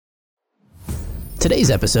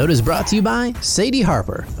Today's episode is brought to you by Sadie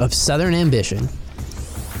Harper of Southern Ambition.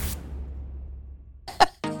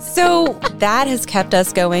 So that has kept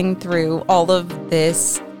us going through all of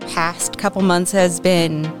this. Past couple months has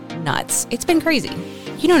been nuts. It's been crazy.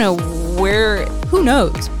 You don't know who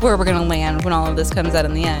knows where we're going to land when all of this comes out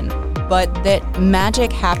in the end. But that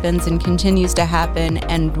magic happens and continues to happen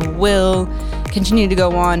and will continue to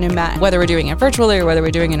go on, no matter whether we're doing it virtually or whether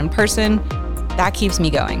we're doing it in person. That keeps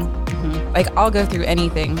me going. Mm-hmm. Like, I'll go through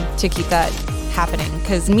anything to keep that happening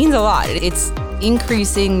because it means a lot. It's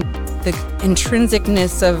increasing the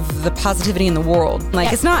intrinsicness of the positivity in the world. Like,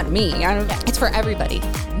 yes. It's not me. It's for everybody.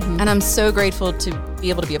 Mm-hmm. And I'm so grateful to be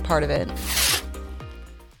able to be a part of it.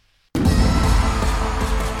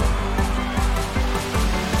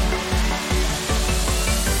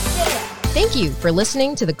 Thank you for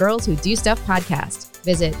listening to the Girls Who Do Stuff podcast.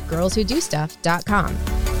 Visit girlswhodostuff.com.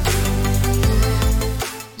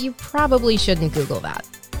 You probably shouldn't Google that.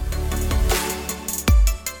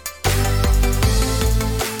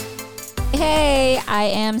 Hey, I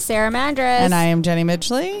am Sarah Mandras. And I am Jenny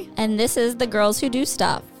Midgley. And this is The Girls Who Do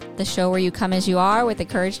Stuff, the show where you come as you are with the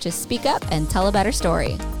courage to speak up and tell a better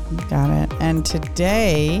story. Got it. And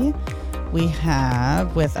today we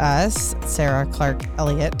have with us Sarah Clark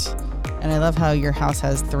Elliott. And I love how your house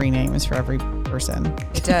has 3 names for every person.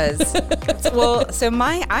 It does. Well, so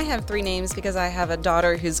I have 3 names because I have a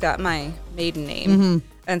daughter who's got my maiden name. Mm-hmm.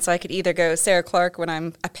 And so I could either go Sarah Clark when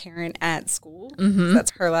I'm a parent at school. Mm-hmm. So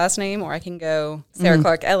that's her last name. Or I can go Sarah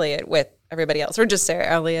Clark Elliott with everybody else. Or just Sarah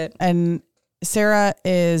Elliott. And Sarah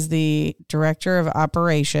is the director of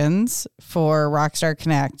operations for Rockstar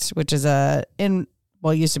Connect, which is it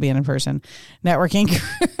used to be an in-person networking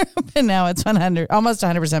group, and now it's almost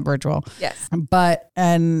 100% virtual. Yes.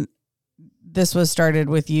 And this was started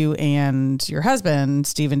with you and your husband,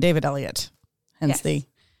 Stephen David Elliott, hence the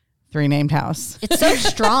 3 named house. It's so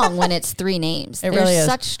strong when it's 3 names. There's really is.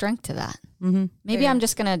 Such strength to that. Mm-hmm. Maybe I'm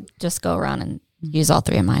just going to go around and use all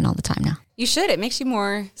 3 of mine all the time now. You should. It makes you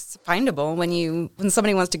more findable when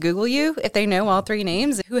somebody wants to Google you. If they know all 3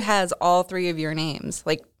 names, who has all 3 of your names?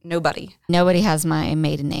 Like, nobody. Nobody has my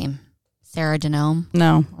maiden name. Sarah Denome.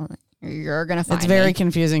 No. Well, you're going to find It's very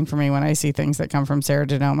confusing for me when I see things that come from Sarah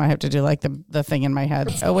Denome. I have to do like the thing in my head.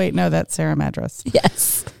 Oh, wait, no, that's Sarah Madras.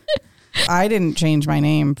 Yes. I didn't change my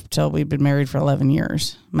name till we'd been married for 11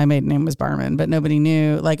 years. My maiden name was Barman, but nobody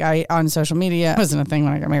knew. Like, on social media, it wasn't a thing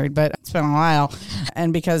when I got married, but it's been a while.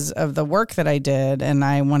 And because of the work that I did, and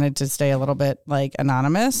I wanted to stay a little bit like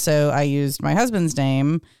anonymous, so I used my husband's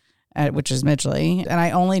name, which is Midgley. And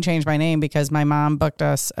I only changed my name because my mom booked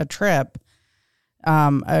us a trip,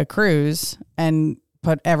 a cruise, and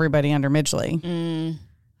put everybody under Midgley. Mm.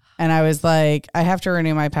 And I was like, I have to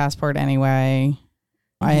renew my passport anyway.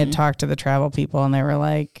 I had talked to the travel people and they were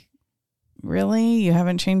like, really? You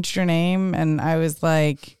haven't changed your name? And I was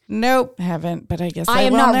like, nope, haven't, but I guess I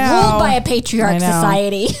am will not now. ruled by a patriarch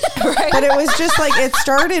society. Right? But it was just like, it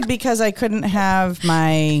started because I couldn't have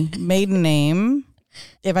my maiden name.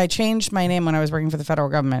 If I changed my name when I was working for the federal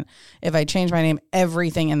government, if I changed my name,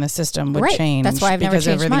 everything in the system would change. That's why I've never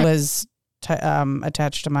changed mine. Because everything was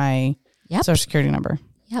attached to my social security number.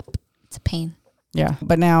 Yep. It's a pain. Yeah,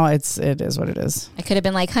 but now it is what it is. I could have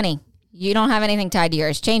been like, honey, you don't have anything tied to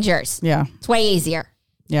yours. Change yours. Yeah. It's way easier.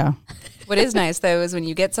 Yeah. What is nice, though, is when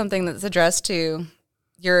you get something that's addressed to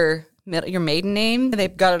your maiden name,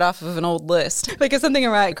 they've got it off of an old list. Like, if something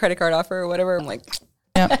about a credit card offer or whatever, I'm like,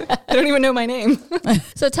 I don't even know my name.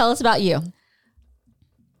 So tell us about you.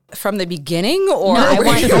 From the beginning? Or no, I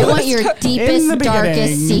want your deepest,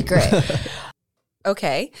 darkest secret.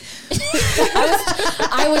 Okay.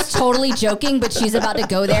 I was totally joking, but she's about to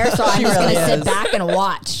go there, so I'm just going to sit back and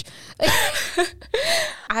watch.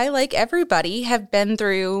 I, like everybody, have been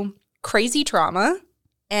through crazy trauma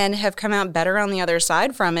and have come out better on the other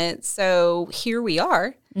side from it. So here we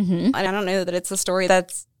are. Mm-hmm. And I don't know that it's a story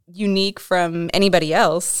that's unique from anybody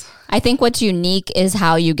else. I think what's unique is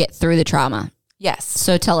how you get through the trauma. Yes.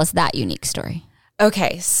 So tell us that unique story.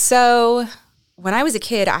 Okay. So when I was a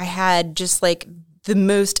kid, I had just like the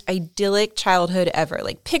most idyllic childhood ever,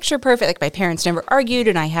 like picture perfect. Like, my parents never argued,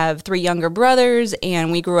 and I have 3 younger brothers,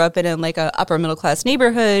 and we grew up in a upper middle class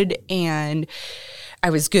neighborhood, and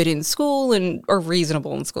I was good in school or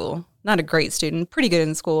reasonable in school. Not a great student, pretty good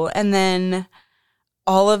in school. And then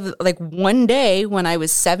one day when I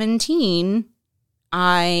was 17,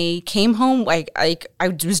 I came home. I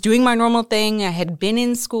was doing my normal thing. I had been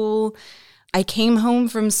in school. I came home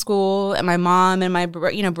from school and my mom and my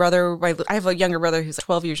brother, I have a younger brother who's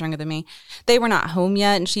 12 years younger than me. They were not home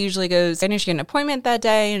yet. And she usually goes, I knew she had an appointment that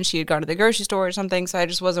day and she had gone to the grocery store or something. So I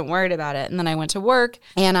just wasn't worried about it. And then I went to work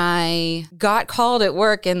and I got called at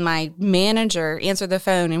work and my manager answered the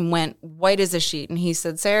phone and went white as a sheet. And he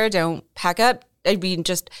said, Sarah, don't pack up.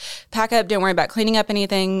 Just pack up. Don't worry about cleaning up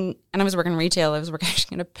anything. And I was working retail. I was working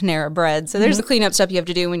in a Panera Bread. So there's the cleanup stuff you have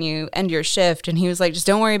to do when you end your shift. And he was like, just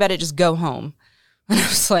don't worry about it. Just go home. And I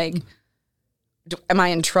was like, am I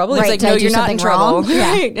in trouble? He's like, no, you're not in trouble.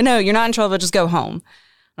 Right. No, you're not in trouble. Just go home.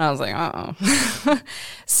 And I was like, uh-oh.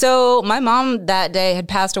 So my mom that day had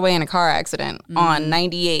passed away in a car accident on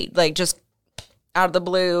 98, like just out of the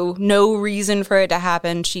blue. No reason for it to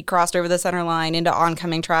happen. She crossed over the center line into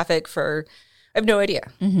oncoming traffic for... I have no idea.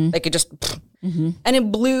 Like it just, and it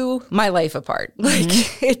blew my life apart.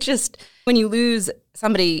 Like it just, when you lose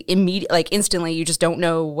somebody instantly, you just don't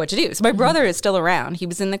know what to do. So my brother is still around. He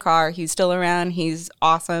was in the car. He's still around. He's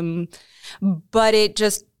awesome. But it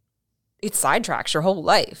sidetracks your whole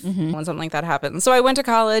life when something like that happens. So I went to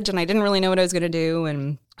college and I didn't really know what I was going to do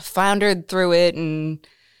and floundered through it and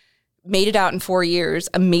made it out in 4 years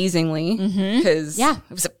amazingly because it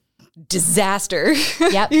was a disaster.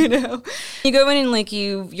 Yep. You go in and like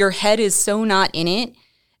your head is so not in it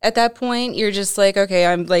at that point. You're just like, okay,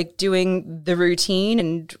 I'm like doing the routine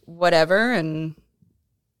and whatever, and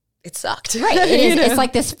it sucked. Right. It's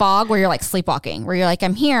like this fog where you're like sleepwalking, where you're like,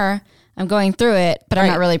 I'm here, I'm going through it, but I'm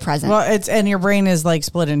not really present. Well, and your brain is like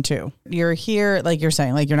split in two. You're here, like you're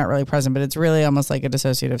saying, like you're not really present, but it's really almost like a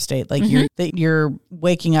dissociative state. Like you're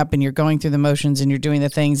waking up and you're going through the motions and you're doing the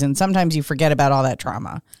things, and sometimes you forget about all that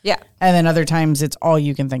trauma. Yeah. And then other times it's all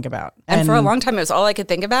you can think about. And for a long time, it was all I could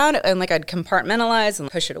think about. And like I'd compartmentalize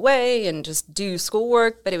and push it away and just do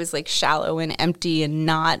schoolwork, but it was like shallow and empty and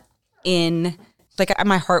not in, like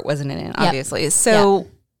my heart wasn't in it, obviously. Yep. So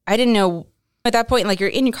I didn't know. At that point, like you're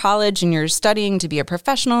in college and you're studying to be a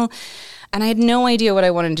professional, and I had no idea what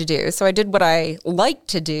I wanted to do. So I did what I like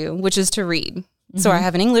to do, which is to read. So I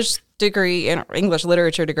have an English degree and English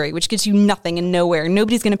literature degree, which gets you nothing and nowhere.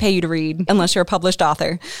 Nobody's going to pay you to read unless you're a published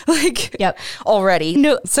author, already.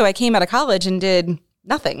 No. So I came out of college and did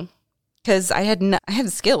nothing. Because I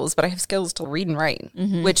have skills, but I have skills to read and write,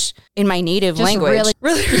 which in my native language,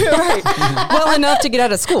 really right, well enough to get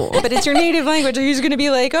out of school. But it's your native language. Who's going to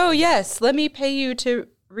be like, oh yes, let me pay you to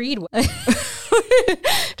read?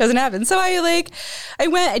 Doesn't happen. So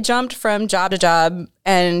I jumped from job to job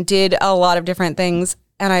and did a lot of different things.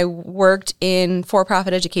 And I worked in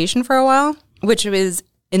for-profit education for a while, which was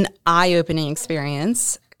an eye-opening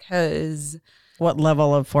experience because... What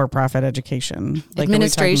level of for-profit education? Like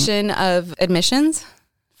administration of admissions.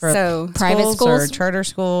 For private schools or charter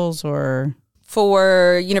schools or?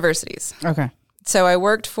 For universities. Okay. So I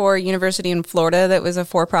worked for a university in Florida that was a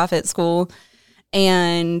for-profit school,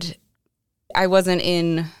 and I wasn't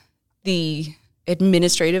in the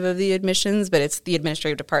administrative of the admissions, but it's the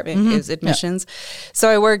administrative department is admissions. Yeah. So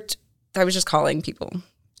I was just calling people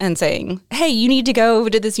and saying, hey, you need to go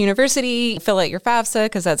to this university, fill out your FAFSA,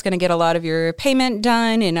 because that's going to get a lot of your payment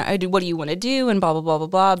done, and what do you want to do, and blah, blah, blah, blah,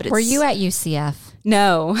 blah. But were you at UCF?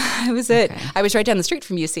 No, I was I was right down the street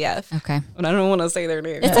from UCF. Okay. And I don't want to say their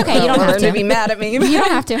name. It's okay. You don't have to be mad at me. You don't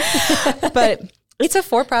have to. But it's a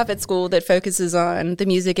for-profit school that focuses on the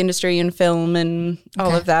music industry and film and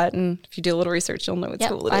all of that. And if you do a little research, you'll know what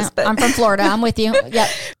school it is. But I'm from Florida. I'm with you. Yep.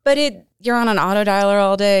 But you're on an auto dialer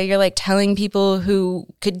all day. You're like telling people who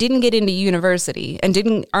didn't get into university and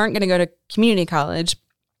aren't going to go to community college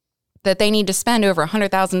that they need to spend over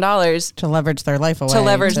 $100,000 to leverage their life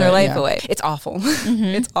away. Away. It's awful.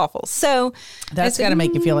 It's awful. So that's got to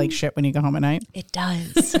make you feel like shit when you go home at night. It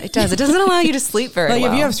does. It does. It doesn't allow you to sleep very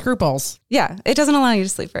well. If you have scruples. Yeah. It doesn't allow you to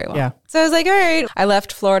sleep very well. Yeah. So I was like, all right. I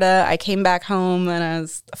left Florida. I came back home and I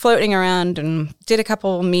was floating around and did a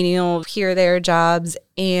couple menial here or there jobs.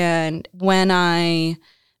 And when I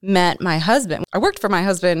met my husband, I worked for my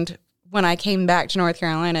husband when I came back to North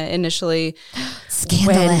Carolina initially.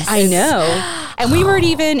 Scandalous. I know. And we weren't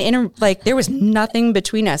even there was nothing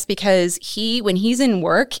between us because when he's in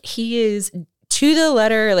work, he is to the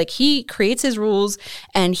letter, like he creates his rules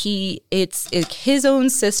and it's his own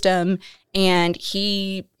system and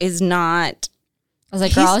he is not. I was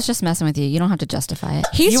like, girl, I was just messing with you. You don't have to justify it.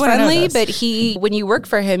 He's friendly, but when you work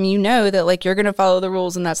for him, you know that like you're going to follow the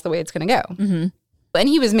rules and that's the way it's going to go. Mm-hmm. And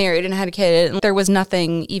he was married and had a kid and there was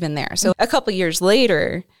nothing even there. So a couple years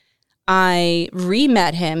later, I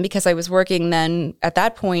re-met him because I was working then at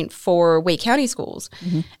that point for Wake County schools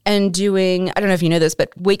and doing, I don't know if you know this,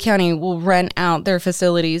 but Wake County will rent out their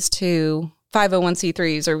facilities to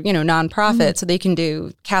 501c3s or, nonprofit. So they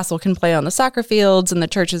can Castle can play on the soccer fields and the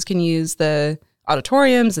churches can use the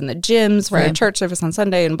auditoriums and the gyms for a church service on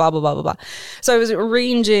Sunday and blah, blah, blah, blah, blah. So I was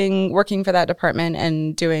working for that department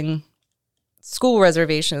and doing school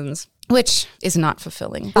reservations, which is not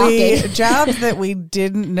fulfilling. Jobs that we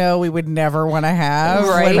didn't know we would never want to have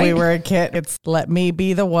when we were a kid. It's let me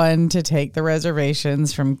be the one to take the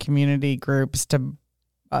reservations from community groups to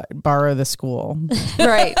borrow the school.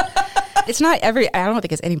 Right. It's not I don't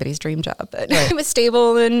think it's anybody's dream job, but it was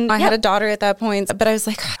stable and I had a daughter at that point. But I was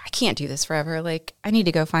like, I can't do this forever. Like, I need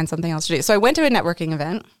to go find something else to do. So I went to a networking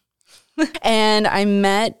event and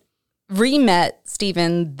I re-met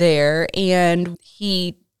Stephen there, and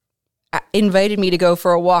he invited me to go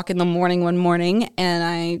for a walk in the morning one morning,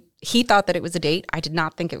 and he thought that it was a date. I did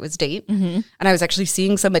not think it was a date. And I was actually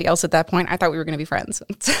seeing somebody else at that point. I thought we were going to be friends.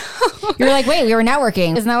 You're like, wait, we were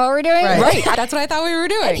networking. Isn't that what we're doing? Right. That's what I thought we were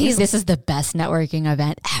doing. This is the best networking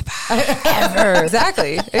event ever.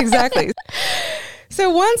 Exactly. So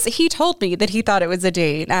once he told me that he thought it was a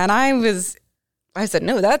date, and I said,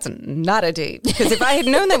 no, that's not a date. Because if I had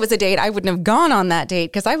known that was a date, I wouldn't have gone on that date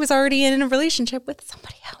because I was already in a relationship with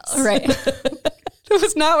somebody else. Right. That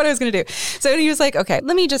was not what I was going to do. So he was like, okay,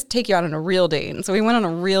 let me just take you out on a real date. And so we went on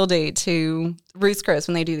a real date to Ruth's Chris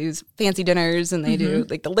when they do these fancy dinners and they do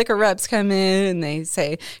like the liquor reps come in and they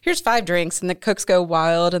say, here's 5 drinks, and the cooks go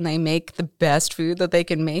wild and they make the best food that they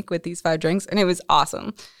can make with these 5 drinks. And it was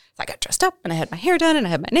awesome. So I got dressed up and I had my hair done and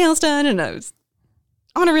I had my nails done and I was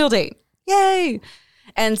on a real date. Yay.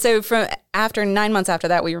 And so after 9 months after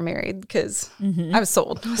that, we were married because I was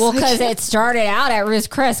sold. Well, because it started out at Ruth's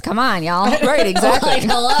Chris. Come on, y'all. Right, exactly. Like,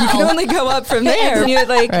 hello. You can only go up from there.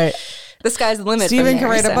 The sky's the limit. Stephen can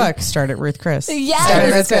write a book. Start at Ruth Chris. Yes. Start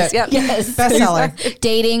at Ruth Chris. Yep. Yes. Bestseller.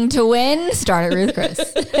 Dating to win. Start at Ruth Chris.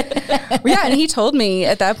 Yeah, and he told me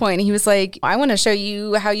at that point, he was like, I want to show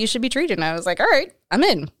you how you should be treated. And I was like, all right, I'm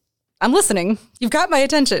in. I'm listening. You've got my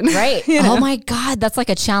attention. Right. Oh my God. That's like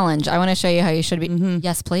a challenge. I want to show you how you should be.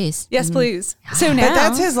 Yes, please. Yes, please. So now. But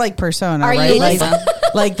that's his persona, Are right? you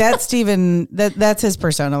Like that's Stephen, that's his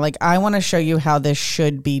persona. Like, I want to show you how this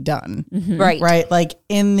should be done. Right. Right. Like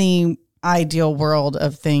in the ideal world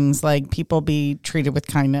of things, like people be treated with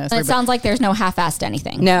kindness. It sounds like there's no half-assed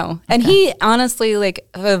anything. No. And he honestly, like,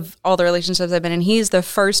 of all the relationships I've been in, he's the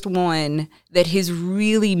first one that has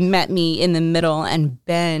really met me in the middle and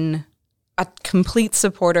been a complete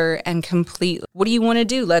supporter and complete, what do you want to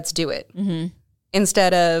do? Let's do it.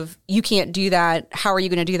 Instead of, you can't do that. How are you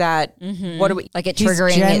going to do that? What do we, like it He's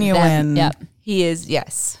triggering genuine. Yep. he is,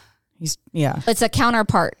 yes. It's a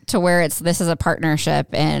counterpart to where this is a partnership,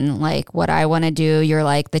 and like what I want to do, you're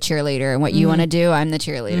like the cheerleader, and what you want to do, I'm the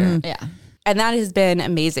cheerleader. Yeah. And that has been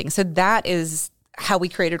amazing. So that is how we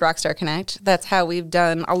created Rockstar Connect. That's how we've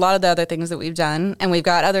done a lot of the other things that we've done. And we've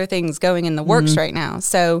got other things going in the works right now.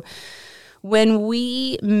 So when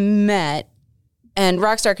we met and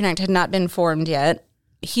Rockstar Connect had not been formed yet,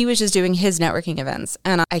 he was just doing his networking events.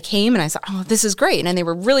 And I came and I said, oh, this is great. And they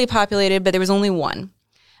were really populated, but there was only one.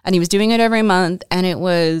 And he was doing it every month. And it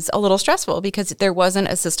was a little stressful because there wasn't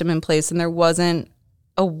a system in place and there wasn't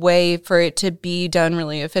a way for it to be done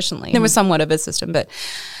really efficiently. There was somewhat of a system, but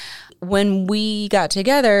when we got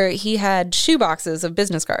together, he had shoe boxes of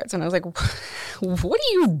business cards. And I was like, what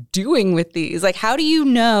are you doing with these? Like, how do you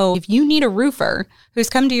know if you need a roofer who's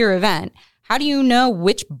come to your event, how do you know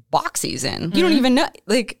which box he's in? You don't even know.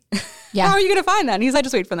 Like, how are you going to find that? And he's like,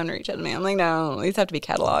 just wait for them to reach out to me. I'm like, no, these have to be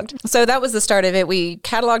cataloged. So that was the start of it. We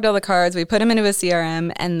cataloged all the cards. We put them into a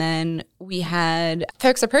CRM. And then we had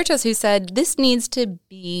folks approach us who said, this needs to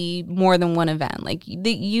be more than one event. Like,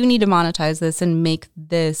 you need to monetize this and make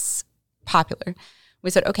this popular. We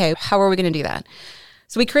said, okay, how are we going to do that?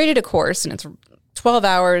 So we created a course, and it's 12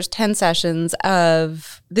 hours, 10 sessions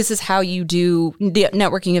of this is how you do the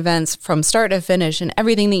networking events from start to finish and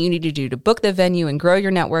everything that you need to do to book the venue and grow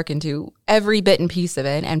your network and do every bit and piece of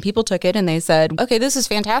it. And people took it and they said, okay, this is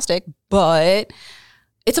fantastic, but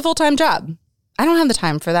it's a full-time job. I don't have the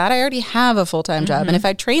time for that. I already have a full-time job. And if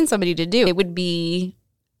I train somebody to do it, would be,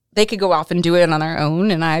 they could go off and do it on their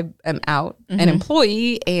own. And I am out an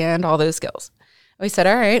employee and all those skills. We said,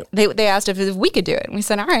 all right. They asked if we could do it. And we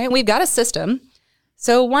said, all right, we've got a system.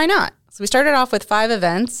 So why not? So we started off with 5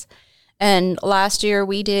 events, and last year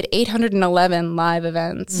we did 811 live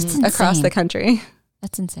events across the country.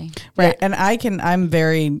 That's insane. Right. And I'm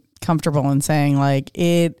very comfortable in saying like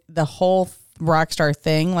the whole Rockstar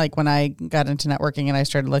thing, like when I got into networking and I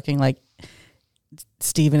started looking, like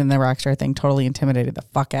Stephen and the Rockstar thing totally intimidated the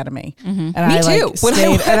fuck out of me. And Me too. Like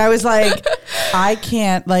stayed, and I was like, I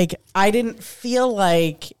can't, like, I didn't feel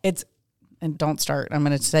like it's, and don't start. I'm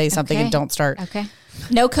going to say something and don't start. Okay.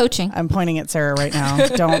 No coaching. I'm pointing at Sarah right now.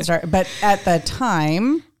 Don't start. But at the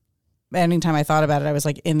time, anytime I thought about it, I was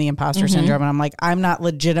like in the imposter syndrome. And I'm like, I'm not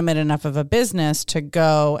legitimate enough of a business to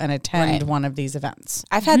go and attend one of these events.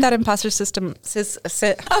 I've had that imposter system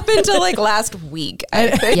up until like last week. I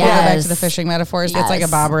think. We'll go back to the Yes. fishing metaphors. It's like a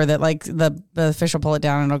bobber that like the fish will pull it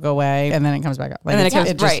down and it'll go away and then it comes back up. Like And then it's,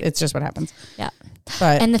 it comes- right. It's just what happens. Yeah.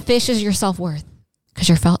 But And the fish is your self-worth. Because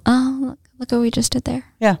you're felt, oh, look what we just did there.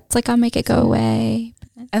 yeah. It's like, I'll make it go away.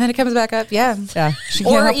 And then it comes back up. Yeah. Yeah. She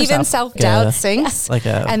can't Or help even herself. self-doubt Yeah. sinks. Like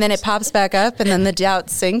a- and then it pops back up and then the doubt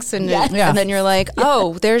sinks and, Yeah. and then you're like,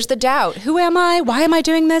 oh, there's the doubt. Who am I? Why am I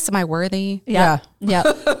doing this? Am I worthy? Yeah. Yep.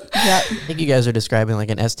 Yeah. I think you guys are describing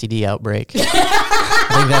like an STD outbreak. I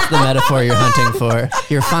think that's the metaphor you're hunting for.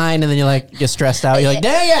 You're fine, and then you're stressed out. You're like,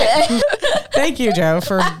 dang it! Thank you, Joe,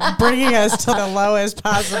 for bringing us to the lowest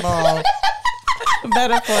possible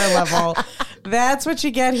metaphor level. That's what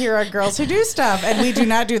you get here on Girls Who Do Stuff. And we do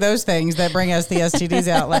not do those things that bring us the STDs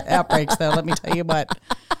outbreaks, though. Let me tell you what.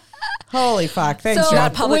 Holy fuck. Thanks, So Joe.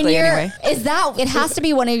 Not publicly when you're- anyway. Is that, it has to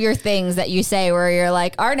be one of your things that you say where you're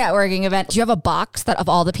like, our networking event, do you have a box that of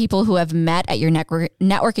all the people who have met at your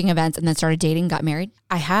networking events and then started dating, got married?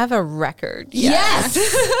 I have a record. Yes.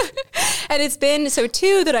 And it's been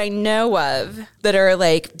two that I know of that are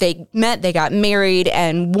like they met, they got married,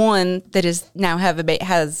 and one that is now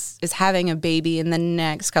is having a baby in the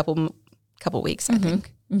next couple weeks, I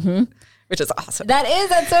think, which is awesome.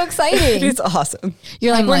 That's so exciting. It's awesome.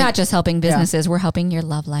 You're like, I'm we're like- not just helping businesses, we're helping your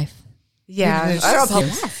love life. Yeah,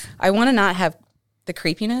 I want to not have the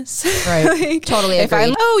creepiness. Right. Like, Totally If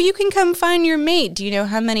agree. you can come find your mate. Do you know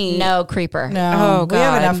how many? No creeper. No, Oh, we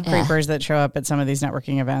have God. enough creepers that show up at some of these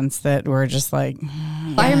networking events that we're just like,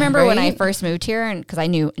 I remember when I right? first moved here, and because I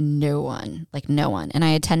knew no one, and I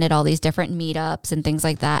attended all these different meetups and things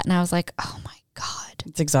like that, and I was like, oh my God.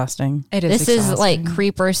 it's exhausting. It This is like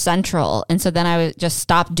creeper central. And so then I would just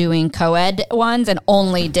stop doing co-ed ones and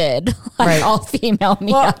only did like Right. all female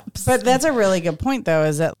meetups. Well, but that's a really good point, though,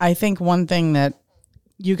 is that I think one thing that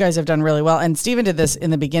you guys have done really well, and Steven did this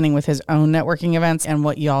in the beginning with his own networking events, and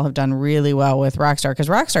what y'all have done really well with Rockstar, because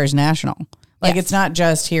Rockstar is national. Like, Yes. it's not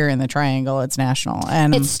just here in the Triangle, it's national.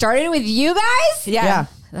 And It started with you guys? yeah.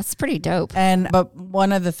 That's pretty dope. But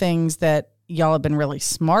one of the things that y'all have been really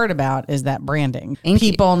smart about is that branding. Thank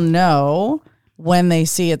you. People know when they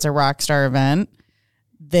see it's a Rockstar event,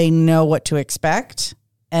 they know what to expect.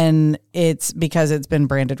 And it's because it's been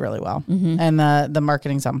branded really well, and the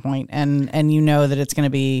marketing's on point, and you know that it's going to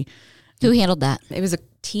be. Who handled that? It was a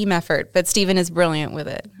team effort, but Steven is brilliant with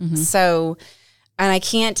it. So, and I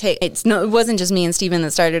can't take it wasn't just me and Steven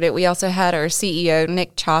that started it. We also had our CEO,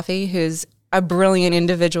 Nick Chaffee, who's a brilliant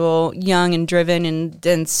individual, young and driven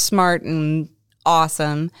and smart and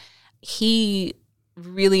awesome. He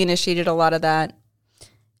really initiated a lot of that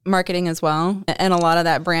marketing as well, and a lot of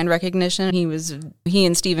that brand recognition. He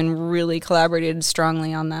and Steven really collaborated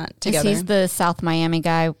strongly on that together. He's the South Miami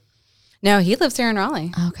guy. No, he lives here in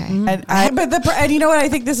Raleigh. Okay. And you know what? I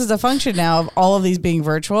think this is a function now of all of these being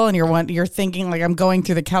virtual, and you're thinking like I'm going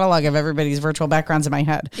through the catalog of everybody's virtual backgrounds in my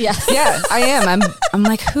head. Yes. Yeah, I am. I'm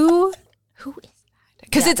like, who is that?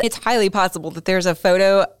 Because it's highly possible that there's a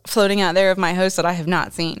photo floating out there of my host that I have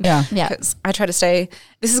not seen. Yeah. Yeah. Because I try to stay,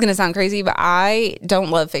 this is going to sound crazy, but I don't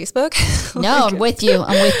love Facebook. No, I'm with you.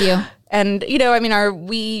 And,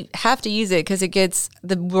 we have to use it because it gets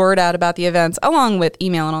the word out about the events along with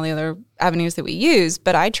email and all the other avenues that we use.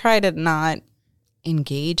 But I try to not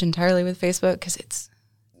engage entirely with Facebook because it's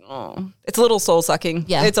a little soul sucking.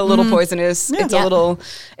 Yeah. It's a little poisonous. It's Yeah. a little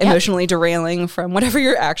emotionally derailing from whatever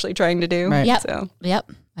you're actually trying to do. Right. Yep. So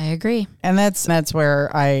Yep. I agree. And that's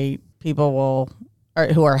where people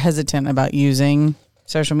who are hesitant about using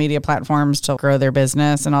social media platforms to grow their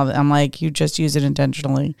business and all that. I'm like, you just use it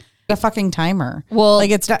intentionally. A fucking timer. Well-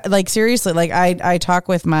 like it's not like seriously, like I talk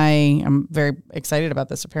with I'm very excited about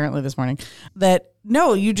this apparently this morning, that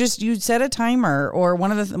no, you set a timer. Or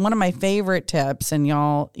one of my favorite tips, and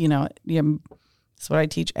y'all, it's what I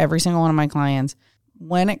teach every single one of my clients.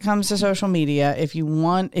 When it comes to social media, if you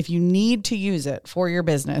need to use it for your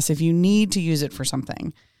business, if you need to use it for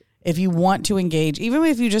something, if you want to engage, even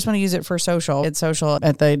if you just want to use it for social, it's social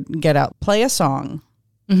at the get out, play a song,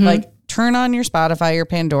 like turn on your Spotify, your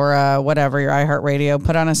Pandora, whatever, your iHeartRadio,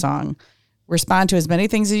 put on a song, respond to as many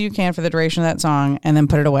things as you can for the duration of that song, and then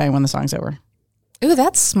put it away when the song's over. ooh,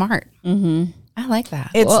 that's smart. Mm-hmm. I like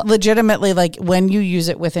that. It's legitimately like when you use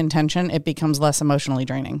it with intention, it becomes less emotionally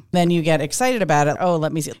draining. Then you get excited about it. Oh,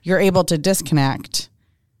 let me see. You're able to disconnect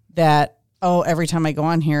that. Oh, every time I go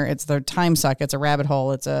on here, it's the time suck. It's a rabbit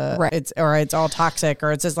hole. It's Right. it's all toxic,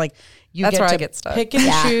 or it's just like That's get where I to get stuck. pick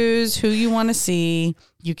and choose who you want to see.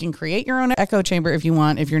 You can create your own echo chamber if you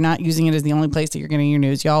want. If you're not using it as the only place that you're getting your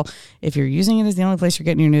news, y'all, if you're using it as the only place you're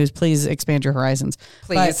getting your news, please expand your horizons.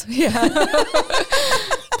 Please.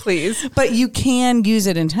 Please. But you can use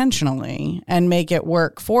it intentionally and make it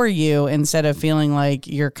work for you instead of feeling like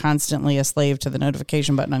you're constantly a slave to the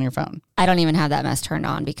notification button on your phone. I don't even have that mess turned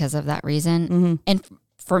on because of that reason. And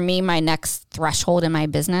for me, my next threshold in my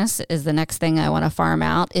business is the next thing I want to farm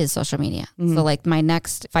out is social media. So like my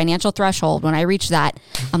next financial threshold, when I reach that,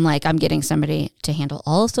 I'm like, I'm getting somebody to handle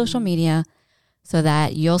all of social media so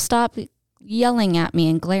that you'll stop yelling at me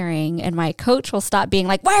and glaring, and my coach will stop being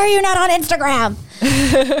like, why are you not on Instagram?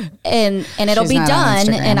 and it'll She's be not on done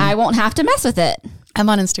Instagram. and I won't have to mess with it. I'm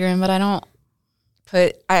on Instagram, but I don't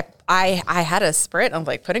put, I had a sprint of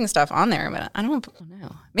like putting stuff on there, but I don't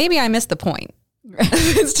know. Maybe I missed the point.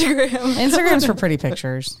 Instagram's for pretty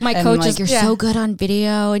pictures. My And, coach like, is, you're so good on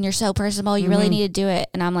video and you're so personable. You really need to do it.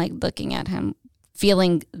 And I'm like looking at him,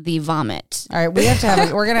 feeling the vomit. all right, we're going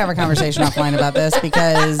to have a conversation offline about this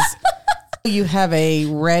because you have a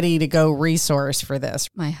ready to go resource for this.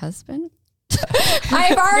 My husband?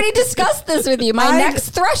 I've already discussed this with you. My next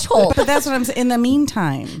threshold. But that's what I'm saying. In the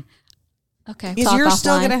meantime, Okay. because you're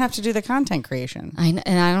still going to have to do the content creation. And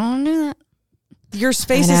I don't want to do that. Your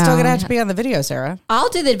space is still going to have to be on the video, Sarah. I'll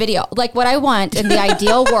do the video. Like what I want in the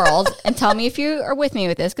ideal world, and tell me if you are with me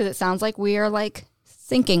with this, because it sounds like we are like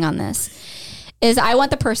syncing on this, is I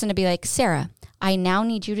want the person to be like, Sarah, I now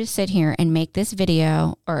need you to sit here and make this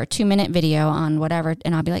video or a 2-minute video on whatever.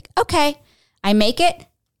 And I'll be like, okay, I make it,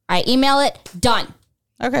 I email it, done.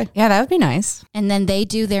 Okay, Yeah, that would be nice. And then they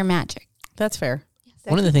do their magic. that's fair.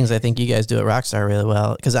 One of the things I think you guys do at Rockstar really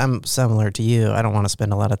well, because I'm similar to you, I don't want to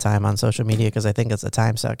spend a lot of time on social media because I think it's a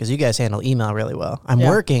time suck, because you guys handle email really well. I'm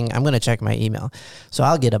working, I'm going to check my email. So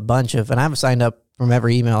I'll get a bunch of, and I've signed up from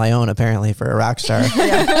every email I own apparently for a Rockstar,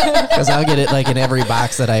 because I'll get it like in every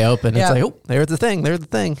box that I open. It's like, oh, there's the thing.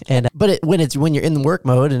 And when you're in the work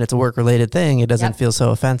mode and it's a work related thing, it doesn't feel so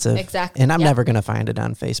offensive. Exactly. And I'm never going to find it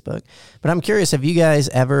on Facebook. But I'm curious, have you guys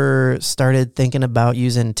ever started thinking about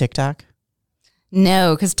using TikTok?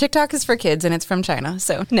 No, because TikTok is for kids and it's from China.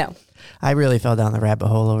 So no. I really fell down the rabbit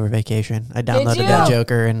hole over vacation. I downloaded you? that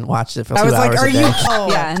Joker and watched it for 2 I was hours like, are a day. you?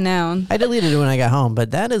 Oh. Yeah, no. I deleted it when I got home,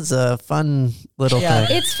 but that is a fun little thing.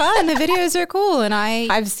 It's fun. The videos are cool. And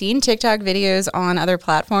I've seen TikTok videos on other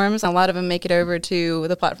platforms. A lot of them make it over to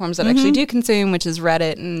the platforms that I actually do consume, which is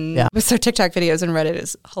Reddit. And so TikTok videos and Reddit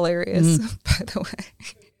is hilarious, by the way.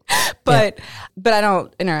 But I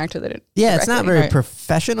don't interact with it. Yeah, it's not very directly.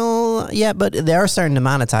 professional yet, but they are starting to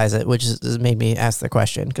monetize it, which has made me ask the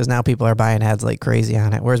question, because now people are buying ads like crazy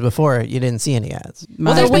on it, whereas before you didn't see any ads.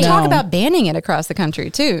 Well, there's been talk about banning it across the country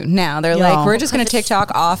too. Now they're like, we're just going to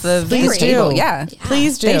TikTok off of Please the table. do. Yeah,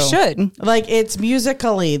 Please do. They should. Like, it's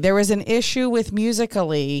Musical.ly. There was an issue with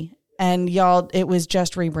Musical.ly, and y'all, it was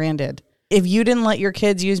just rebranded. If you didn't let your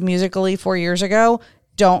kids use Musical.ly 4 years ago,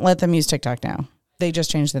 don't let them use TikTok now. They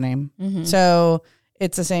just changed the name. So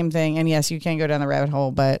it's the same thing. And yes, you can go down the rabbit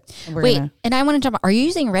hole, but Wait, and I want to jump. Are you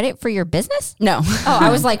using Reddit for your business? No. Oh,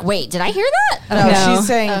 I was like, wait, did I hear that? No, she's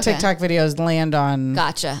saying TikTok videos land on.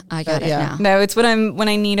 Gotcha. I got it yeah. now. No, it's when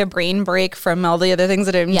I need a brain break from all the other things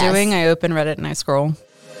that I'm doing. I open Reddit and I scroll.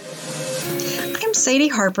 I'm Sadie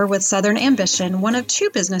Harper with Southern Ambition, one of 2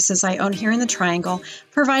 businesses I own here in the Triangle,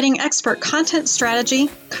 providing expert content strategy,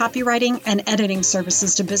 copywriting, and editing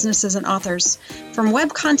services to businesses and authors. From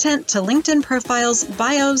web content to LinkedIn profiles,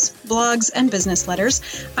 bios, blogs, and business letters,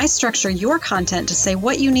 I structure your content to say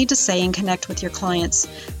what you need to say and connect with your clients.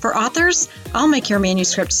 For authors, I'll make your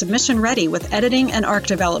manuscript submission ready with editing and ARC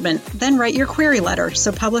development, then write your query letter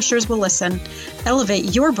so publishers will listen.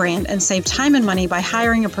 Elevate your brand and save time and money by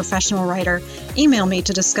hiring a professional writer. Email me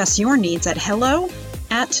to discuss your needs at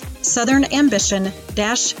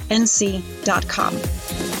hello@southernambition-nc.com.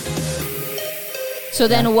 So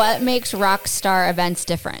then what makes Rockstar events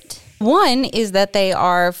different? One is that they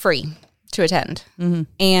are free to attend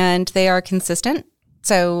and they are consistent.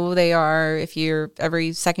 So they are, if you're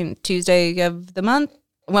every second Tuesday of the month,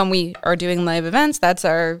 when we are doing live events, that's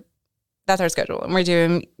our schedule. And we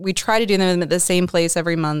try to do them at the same place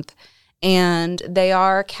every month, and they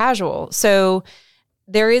are casual. So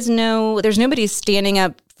there's nobody standing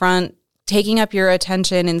up front, taking up your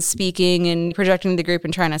attention and speaking and projecting the group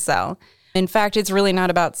and trying to sell. In fact, it's really not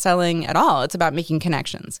about selling at all. It's about making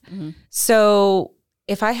connections. So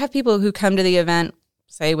if I have people who come to the event,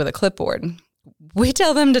 say with a clipboard, we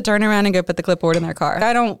tell them to turn around and go put the clipboard in their car.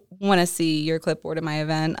 I don't want to see your clipboard at my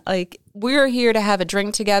event. Like, we're here to have a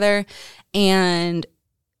drink together and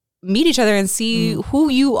meet each other and see who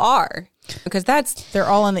you are. because they're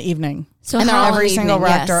all in the evening. So And how, every Every evening,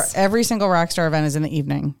 every single Rockstar event is in the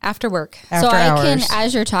evening after work. after so I hours. can,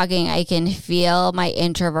 as you're talking, I can feel my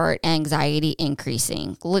introvert anxiety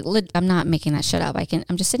increasing. I'm not making that shit up.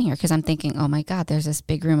 I'm just sitting here because I'm thinking, oh my God, there's this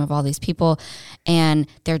big room of all these people and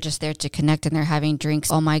they're just there to connect and they're having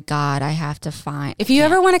drinks. Oh my God, I have to find. If you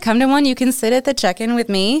ever want to come to one, you can sit at the check-in with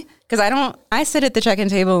me because I sit at the check-in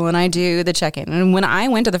table when I do the check-in. And when I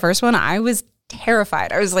went to the first one, I was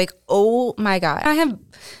terrified. I was like, oh my God. I have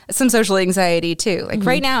some social anxiety too. Like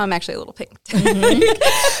right now I'm actually a little pink.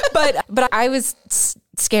 But I was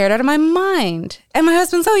scared out of my mind. And my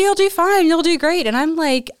husband's, oh, you'll do fine. You'll do great. And I'm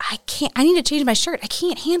like, I need to change my shirt. I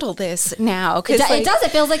can't handle this now. It does.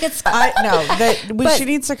 It feels like it's. I know that she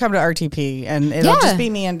needs to come to RTP, and it'll just be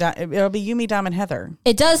me and it'll be you, me, Dom, and Heather.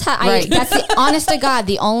 It does. That's the honest to God,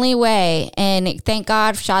 the only way. And thank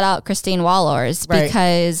God, shout out Christine Wallors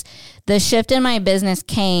because the shift in my business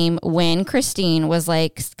came when Christine was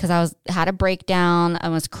like, because I had a breakdown. I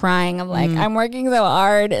was crying. I'm like, I'm working so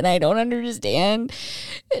hard and I don't understand.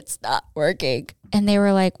 It's not working. And they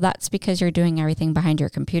were like, that's because you're doing everything behind your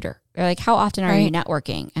computer. They're like, how often are you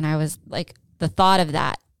networking? And I was like, the thought of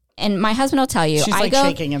that. And my husband will tell you. She's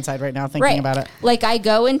shaking inside right now thinking about it. Like I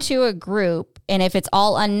go into a group and if it's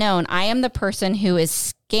all unknown, I am the person who is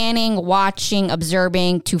scanning, watching,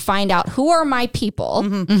 observing to find out who are my people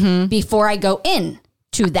before I go in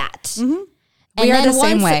to that. And we are the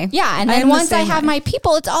same way. Yeah. And then once I have my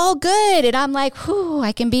people, it's all good. And I'm like, whew,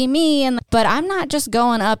 I can be me. But I'm not just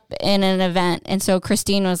going up in an event. And so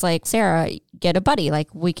Christine was like, Sarah, get a buddy.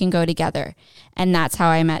 Like we can go together. And that's how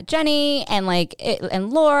I met Jenny and and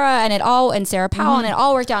Laura and Sarah Powell. And it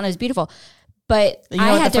all worked out and it was beautiful. But you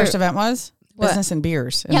know what the first event was? Business and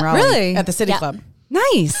Beers in Raleigh. Really? At the City Club.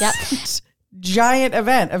 Nice. Yep. Giant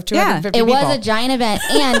event of 250 people. It was a giant event.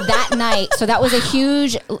 And that night, so that was a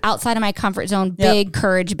huge outside of my comfort zone, big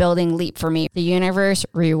courage building leap for me. The universe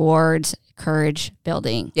rewards courage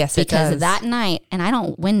building. Yes, it because does. that night, and I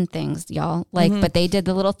don't win things, y'all. But they did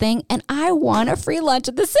the little thing and I won a free lunch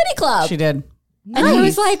at the City Club. She did. And I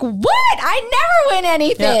was like, what? I never win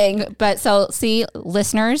anything. Yep. But so see,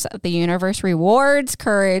 listeners, the universe rewards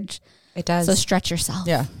courage. It does. So stretch yourself.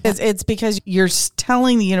 Yeah. It's because you're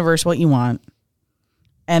telling the universe what you want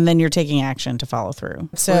and then you're taking action to follow through.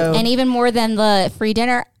 So, and even more than the free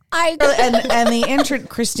dinner,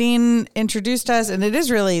 Christine introduced us, and it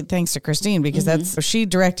is really thanks to Christine because she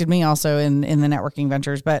directed me also in the networking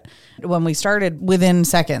ventures. But when we started, within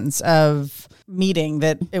seconds of meeting,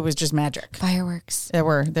 that it was just magic. Fireworks. There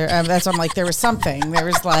were that's why I'm like there was something. There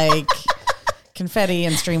was like confetti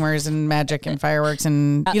and streamers and magic and fireworks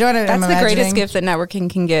and you know what I'm That's imagining? the greatest gift that networking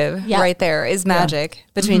can give right there is magic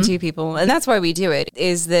between two people. And that's why we do it,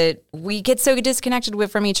 is that we get so disconnected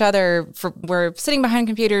from each other. We're sitting behind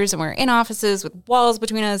computers and we're in offices with walls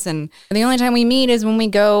between us. And the only time we meet is when we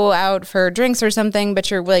go out for drinks or something, but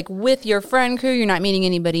you're like with your friend crew, you're not meeting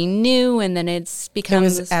anybody new. And then it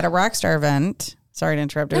becomes at a Rockstar event. Sorry to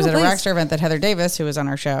interrupt. It was at a Rockstar event that Heather Davis, who was on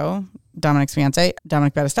our show, Dominic's fiance,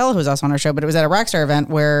 Dominic Battistella, who was also on our show, but it was at a Rockstar event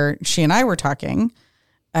where she and I were talking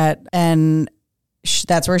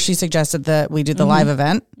that's where she suggested that we do the live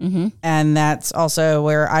event. And that's also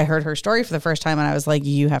where I heard her story for the first time. And I was like,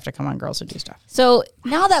 you have to come on Girls Who Do Stuff. So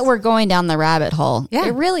now that we're going down the rabbit hole,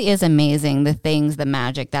 it really is amazing the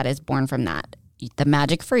magic that is born from that. The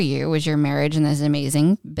magic for you was your marriage and this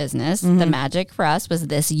amazing business. The magic for us was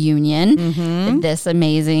this union, this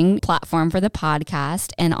amazing platform for the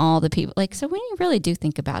podcast and all the people. So when you really do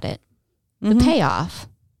think about it, the payoff.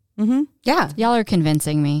 Yeah. Y'all are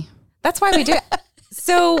convincing me. That's why we do it.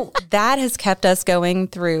 So that has kept us going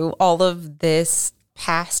through all of this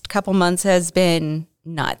past couple months has been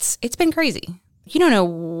nuts. It's been crazy. You don't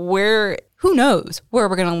know who knows where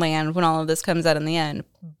we're going to land when all of this comes out in the end,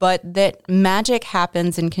 but that magic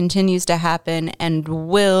happens and continues to happen and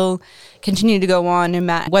will continue to go on,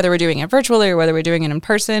 whether we're doing it virtually or whether we're doing it in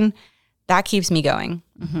person. That keeps me going.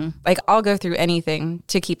 I'll go through anything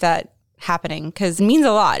to keep that happening because it means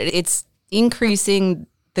a lot. It's increasing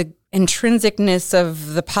the intrinsicness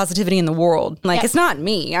of the positivity in the world. It's not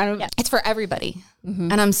me. It's for everybody.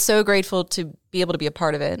 And I'm so grateful to be able to be a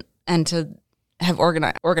part of it and to have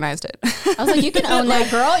organized it. I was like, you can own that,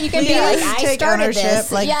 girl. You can be like, I started this.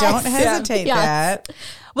 Don't hesitate that.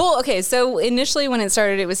 Well, okay. So initially when it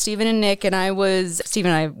started, it was Stephen and Nick, and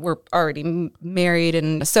Stephen and I were already married.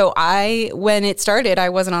 And so when it started, I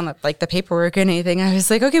wasn't on the paperwork or anything. I was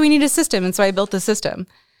like, okay, we need a system. And so I built the system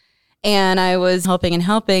and I was helping.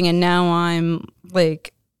 And now I'm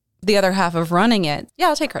the other half of running it, yeah,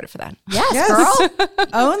 I'll take credit for that. Yes, girl.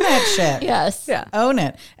 Own that shit. Yes. Yeah. Own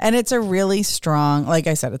it. And it's a really strong, like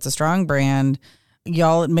I said, it's a strong brand.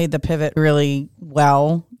 Y'all made the pivot really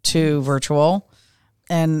well to virtual.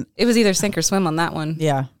 And It was either sink or swim on that one.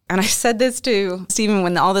 yeah. And I said this to Stephen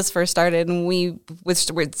when all this first started and we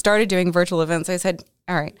started doing virtual events. I said,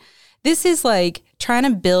 all right, this is like trying to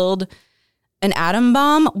build an atom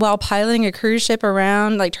bomb while piloting a cruise ship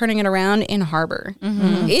around, like turning it around in harbor.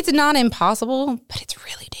 Mm-hmm. It's not impossible, but it's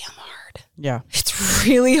really damn hard. Yeah. It's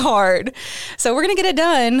really hard. So we're going to get it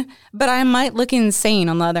done, but I might look insane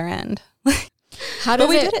on the other end. How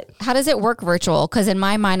does it work virtual? Because in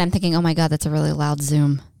my mind, I'm thinking, oh my God, that's a really loud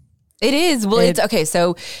Zoom. It is. Well, it's okay.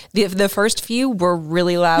 So the first few were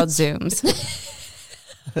really loud Zooms.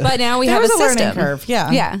 But now we have a system. learning curve.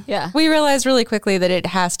 Yeah. Yeah. We realized really quickly that it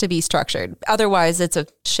has to be structured. Otherwise, it's a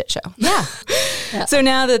shit show. Yeah. So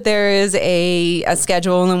now that there is a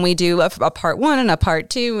schedule and we do a part 1 and a part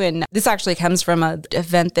 2, and this actually comes from an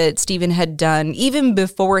event that Stephen had done even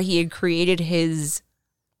before he had created his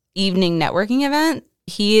evening networking event.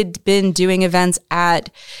 He had been doing events at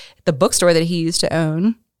the bookstore that he used to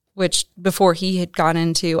own, which before he had gone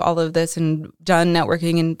into all of this and done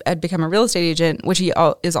networking and had become a real estate agent, which he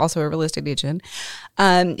is also a real estate agent.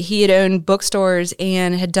 He had owned bookstores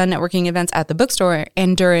and had done networking events at the bookstore.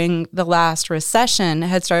 And during the last recession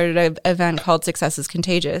had started an event called Success is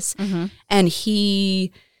Contagious. Mm-hmm. And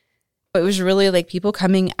it was really like people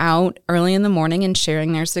coming out early in the morning and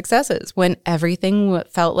sharing their successes when everything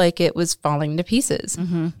felt like it was falling to pieces.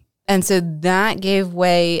 Mm-hmm. And so that gave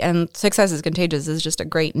way, and Success is Contagious is just a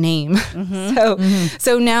great name. Mm-hmm.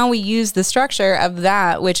 So now we use the structure of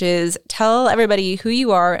that, which is tell everybody who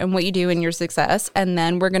you are and what you do in your success. And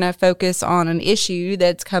then we're going to focus on an issue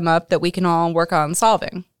that's come up that we can all work on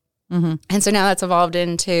solving. Mm-hmm. And so now that's evolved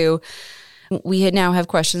into, we now have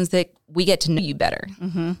questions that we get to know you better,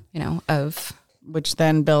 Which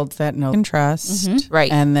then builds that know and trust. Mm-hmm.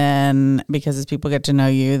 Right. And then because as people get to know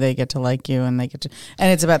you, they get to like you and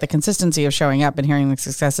and it's about the consistency of showing up and hearing the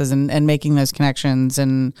successes and making those connections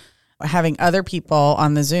and having other people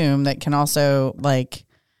on the Zoom that can also like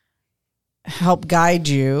help guide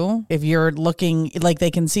you if you're looking, like they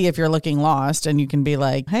can see if you're looking lost and you can be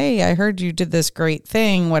like, hey, I heard you did this great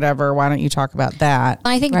thing, whatever. Why don't you talk about that?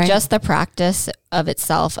 I think just the practice of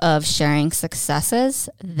itself of sharing successes,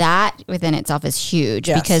 that within itself is huge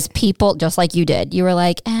because people, just like you did, you were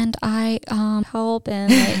like, and I help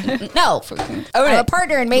and like, no, I'm a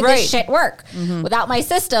partner and made this shit work. Mm-hmm. Without my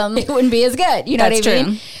system, it wouldn't be as good. You know what I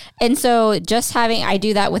mean? And so just I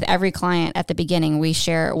do that with every client at the beginning. We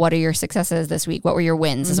share, what are your successes this week? What were your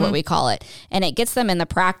wins is what we call it. And it gets them in the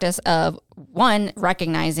practice of, one,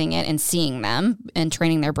 recognizing it and seeing them and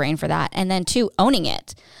training their brain for that. And then 2, owning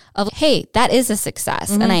it. Of, hey, that is a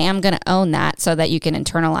success. And I am going to own that so that you can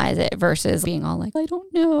internalize it versus being all like, I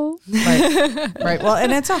don't know. Right. Well,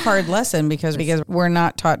 and it's a hard lesson because we're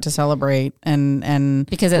not taught to celebrate and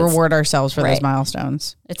because reward ourselves for those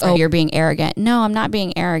milestones. It's you're being arrogant. No, I'm not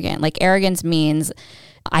being arrogant. Like arrogance means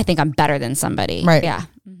I think I'm better than somebody. Right. Yeah.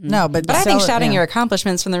 Mm-hmm. No, but I think shouting your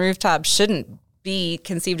accomplishments from the rooftop shouldn't be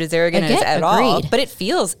conceived as arrogant at all. But it's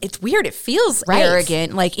weird. It feels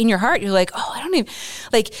arrogant. Like in your heart, you're like, oh, I don't even,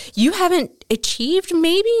 like you haven't achieved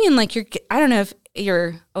maybe. And like I don't know if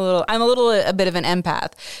I'm a bit of an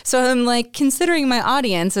empath. So I'm like considering my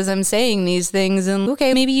audience as I'm saying these things and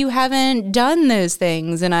okay, maybe you haven't done those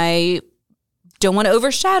things and I don't want to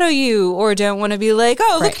overshadow you or don't want to be like,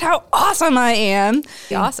 oh, look at how awesome I am.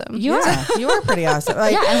 Awesome. You are pretty awesome.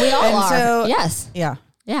 Like, and we all are. So, yes. Yeah.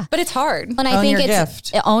 Yeah. But it's hard. And I think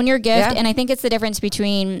own your gift. Yeah. And I think it's the difference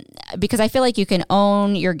between, because I feel like you can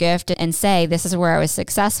own your gift and say, this is where I was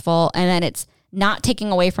successful. And then it's not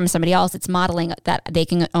taking away from somebody else. It's modeling that they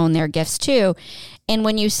can own their gifts too. And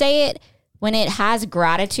when you say it, when it has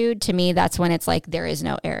gratitude, to me, that's when it's like there is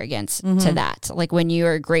no arrogance to that. Like when you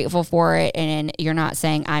are grateful for it and you're not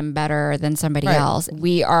saying I'm better than somebody else.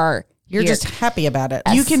 You're just happy about it.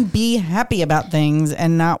 Yes. You can be happy about things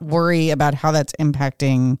and not worry about how that's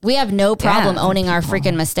impacting. We have no problem owning our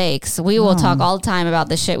freaking mistakes. We will talk all the time about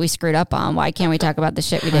the shit we screwed up on. Why can't we talk about the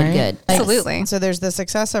shit we did good? Absolutely. So there's the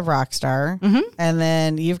success of Rockstar. And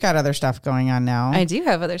then you've got other stuff going on now. I do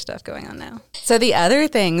have other stuff going on now. So the other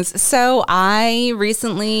things. So I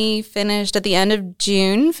recently finished at the end of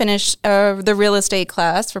June, the real estate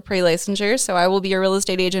class for pre-licensure. So I will be a real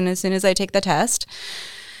estate agent as soon as I take the test,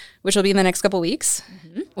 which will be in the next couple weeks,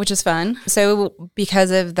 which is fun. So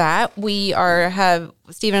because of that,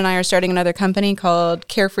 Stephen and I are starting another company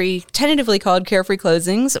tentatively called Carefree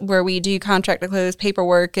Closings, where we do contract to close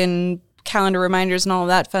paperwork and calendar reminders and all of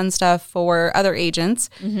that fun stuff for other agents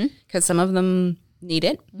because some of them need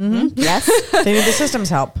it. Yes. They need the systems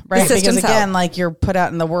help, right? systems Because again, help. like you're put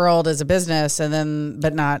out in the world as a business and then,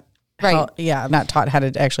 but not, Right. not taught how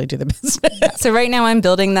to actually do the business. So right now I'm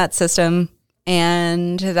building that system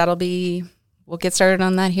and we'll get started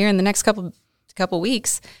on that here in the next couple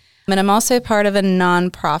weeks. And I'm also part of a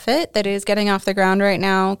nonprofit that is getting off the ground right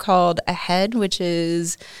now called AHEAD, which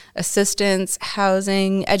is Assistance,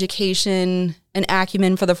 Housing, Education, and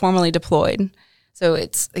Acumen for the Formerly Deployed. So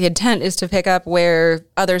the intent is to pick up where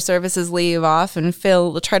other services leave off and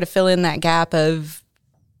try to fill in that gap of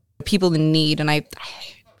people in need. And I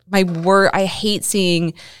hate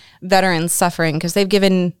seeing veterans suffering because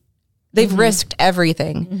they've risked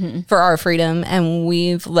everything for our freedom, and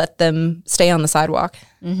we've let them stay on the sidewalk.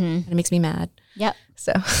 And it makes me mad. Yep.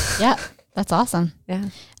 So, Yep. That's awesome. yeah,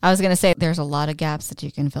 I was going to say there's a lot of gaps that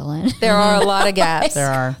you can fill in. there are a lot of gaps. There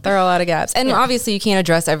are. There are a lot of gaps. And obviously, you can't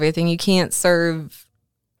address everything. You can't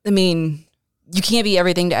you can't be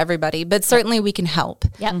everything to everybody, but certainly we can help.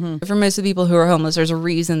 Yep. For most of the people who are homeless, there's a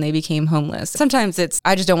reason they became homeless. Sometimes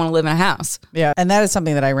I just don't want to live in a house. Yeah. And that is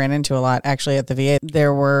something that I ran into a lot actually at the VA.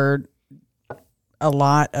 There were a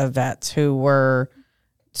lot of vets who were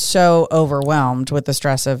so overwhelmed with the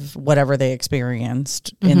stress of whatever they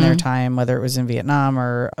experienced in their time, whether it was in Vietnam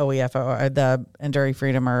or OEF, or the Enduring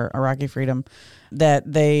Freedom or Iraqi Freedom, that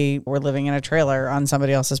they were living in a trailer on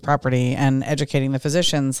somebody else's property and educating the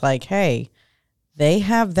physicians like, hey, they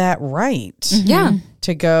have that right Yeah.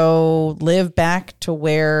 to go live back to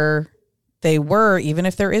where they were, even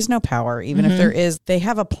if there is no power, even if they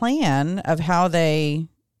have a plan of how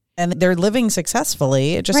and they're living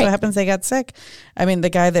successfully. It just so happens they got sick. I mean, the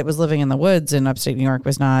guy that was living in the woods in upstate New York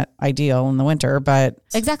was not ideal in the winter, but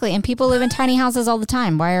Exactly. And people live in tiny houses all the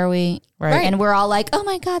time. Why are we? Right. And we're all like, oh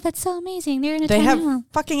my God, that's so amazing. They're in a they tiny have house.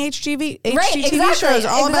 fucking HGTV exactly, shows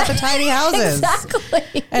all about the tiny houses.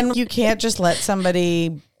 Exactly. And you can't just let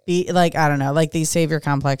somebody be like, I don't know, like these savior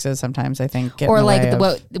complexes sometimes I think get in Or the like way of-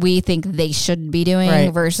 what we think they should be doing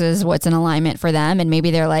Right. versus what's in alignment for them. And maybe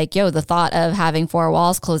they're like, yo, the thought of having four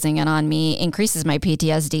walls closing in on me increases my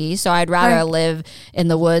PTSD. So I'd rather Right. live in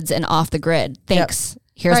the woods and off the grid. Thanks.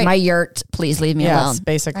 Here's Right. my yurt. Please leave me alone. Yes,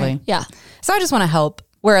 basically. Yeah. So I just want to help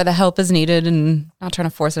where the help is needed and not trying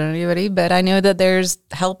to force it on anybody, but I know that there's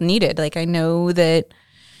help needed. Like I know that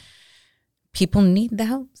people need the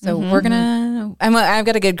help. So I've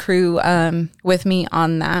got a good crew with me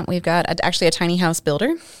on that. We've got actually a tiny house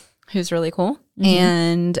builder who's really cool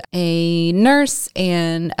and a nurse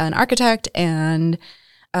and an architect and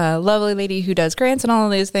a lovely lady who does grants and all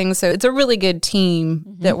of those things. So it's a really good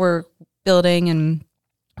team that we're building, and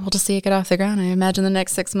we'll just see it get off the ground. I imagine the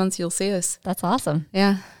next 6 months you'll see us. That's awesome.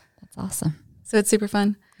 Yeah. That's awesome. So it's super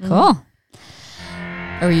fun. Cool.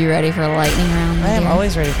 Are you ready for a lightning round? I am dear?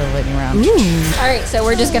 always ready for the lightning round. All right, so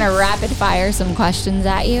we're just going to rapid fire some questions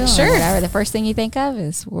at you. Sure. And whatever the first thing you think of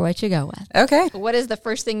is what you go with. Okay. What is the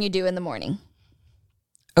first thing you do in the morning?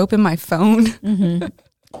 Open my phone.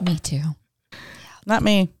 Me too. Not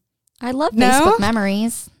me. I love No? Facebook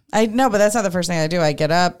memories. I know, but that's not the first thing I do. I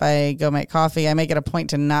get up, I go make coffee. I make it a point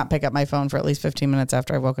to not pick up my phone for at least 15 minutes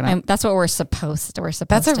after I've woken up. That's what we're supposed to.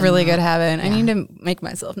 That's a really not. good habit. I need to make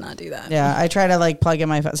myself not do that. Yeah, I try to like plug in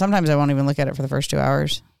my phone. Sometimes I won't even look at it for the first 2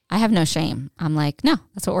 hours. I have no shame. I'm like, no,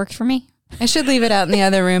 that's what works for me. I should leave it out in the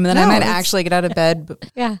other room, and then I No, might it's- actually get out of bed.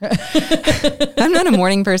 But Yeah. I'm not a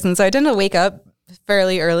morning person, so I tend to wake up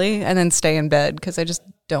fairly early and then stay in bed because I just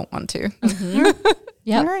don't want to.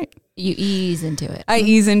 Yep. All right. You ease into it. I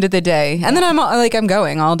ease into the day, and then I'm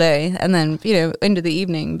going all day, and then into the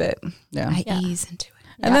evening. But Yeah. I ease into it.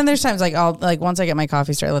 And then there's times like I'll like once I get my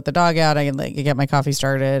coffee started, I let the dog out, I can like get my coffee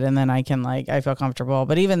started, and then I can like I feel comfortable.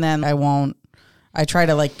 But even then I won't. I try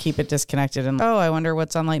to like keep it disconnected and I wonder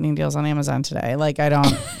what's on lightning deals on Amazon today. Like I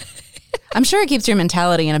don't. I'm sure it keeps your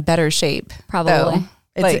mentality in a better shape. Probably. though.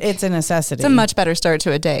 It's a necessity. It's a much better start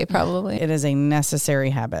to a day, probably. It is a necessary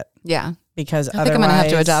habit Yeah. because I think I'm gonna have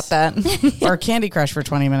to adopt that. or Candy Crush for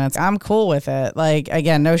 20 minutes. I'm cool with it. Like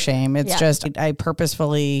again, no shame. It's Yeah. just I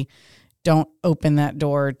purposefully don't open that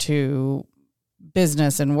door to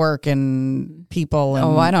business and work and people.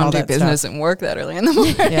 And I don't all do that business stuff. and work that early in the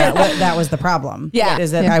morning. Yeah, that was the problem. Yeah.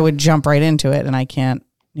 is that Yeah. I would jump right into it and I can't.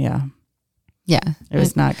 Yeah, Yeah. it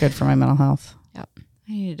was not good for my mental health. I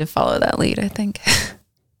needed to follow that lead, I think.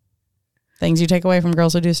 Things you take away from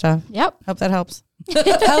girls who do stuff. Yep. Hope that helps.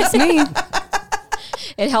 Helps me.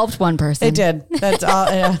 It helped one person. It did. That's all.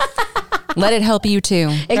 Yeah. Let it help you too.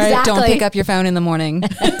 Exactly. Don't pick up your phone in the morning.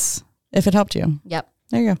 If it helped you, Yep.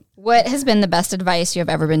 there you go. What has been the best advice you have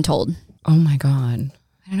ever been told? Oh my God.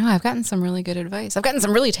 I I know. I've gotten some really good advice. I've gotten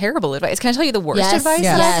some really terrible advice. Can I tell you the worst advice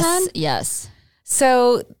that I've had? Yes.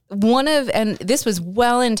 So and this was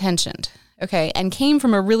well-intentioned, okay, and came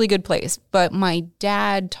from a really good place. But my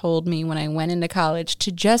dad told me when I went into college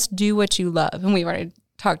to just do what you love. And we've already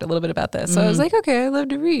talked a little bit about this. So I was like, okay, I love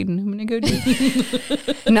to read, and I'm going to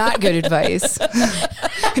go do not good advice.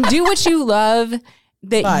 Do what you love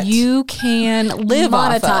that you can live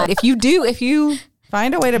off of. If you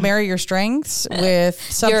find a way to marry your strengths with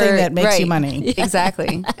something that makes you money.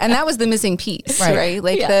 Exactly. And that was the missing piece, right?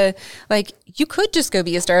 Like you could just go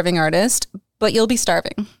be a starving artist, but you'll be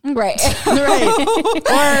starving. Right.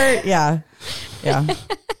 Or yeah.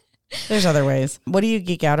 There's other ways. What do you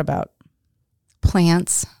geek out about?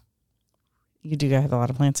 Plants. You do have a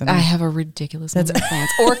lot of plants in there. I have a ridiculous number of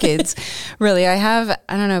plants. Orchids. Really. I have,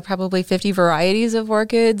 I don't know, probably 50 varieties of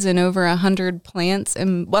orchids and over 100 plants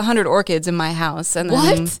and 100 orchids in my house. And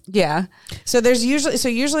then, what? Yeah. So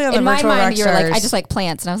usually on the in virtual my mind, rock you were stars, like, I just like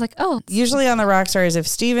plants. And I was like, oh. Usually on the rock stars, if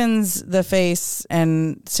Steven's the face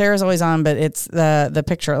and Sarah's always on, but it's the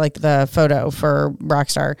picture, like the photo for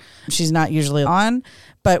Rockstar, she's not usually on.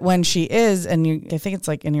 But when she is, and I think it's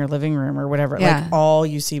like in your living room or whatever, like all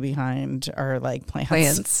you see behind are like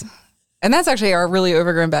plants. And that's actually our really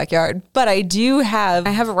overgrown backyard. But I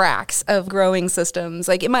have racks of growing systems.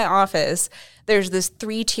 Like in my office, there's this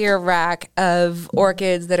 3-tier rack of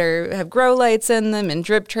orchids that have grow lights in them and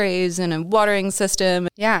drip trays and a watering system.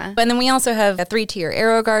 Yeah. And then we also have a 3-tier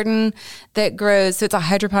AeroGarden that grows. So it's a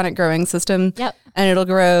hydroponic growing system. Yep. And it'll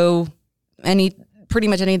grow pretty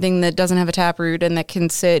much anything that doesn't have a taproot and that can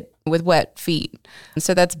sit with wet feet.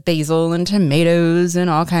 So that's basil and tomatoes and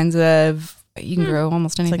all kinds of, you can grow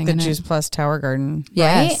almost anything. It's like the Juice Plus Tower Garden.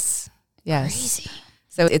 Yes. Right? Yes. Crazy.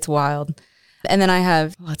 So it's wild. And then I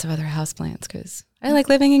have lots of other houseplants because I like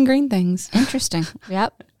living in green things. Interesting.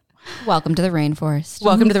 Yep. Welcome to the rainforest.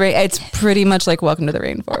 Welcome to the rain. It's pretty much like welcome to the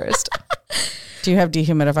rainforest. Do you have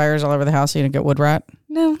dehumidifiers all over the house so you don't get wood rot?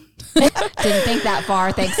 No. Didn't think that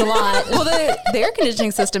far. Thanks a lot. Well, the air conditioning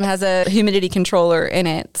system has a humidity controller in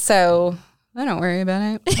it, so I don't worry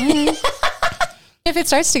about it. If it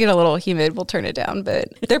starts to get a little humid, we'll turn it down, but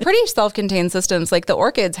they're pretty self-contained systems. Like the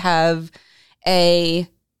orchids have a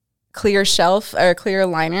clear shelf or a clear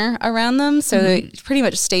liner around them, so it pretty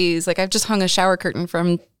much stays. Like I've just hung a shower curtain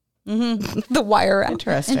from the wire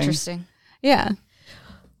rack. Interesting. Yeah.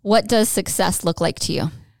 What does success look like to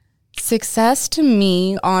you? Success to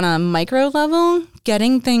me on a micro level,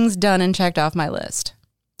 getting things done and checked off my list.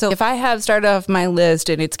 So if I have started off my list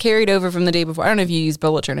and it's carried over from the day before, I don't know if you use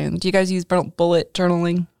bullet journaling. Do you guys use bullet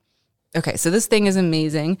journaling? Okay, so this thing is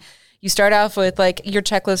amazing. You start off with like your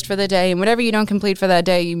checklist for the day, and whatever you don't complete for that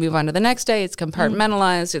day, you move on to the next day. It's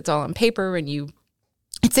compartmentalized. It's all on paper, and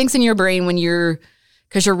it sinks in your brain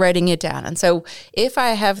because you're writing it down. And so if I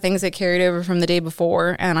have things that carried over from the day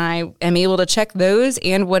before and I am able to check those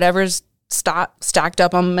and whatever's stacked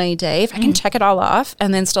up on my day, if I can check it all off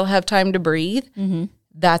and then still have time to breathe,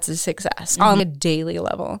 that's a success on a daily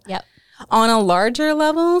level. Yep. On a larger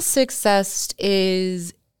level, success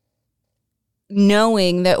is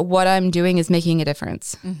knowing that what I'm doing is making a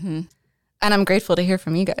difference. And I'm grateful to hear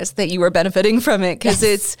from you guys that you are benefiting from it because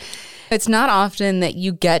it's not often that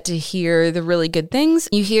you get to hear the really good things.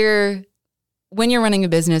 You hear when you're running a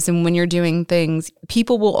business and when you're doing things,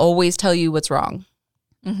 people will always tell you what's wrong.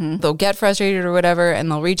 They'll get frustrated or whatever,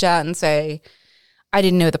 and they'll reach out and say, I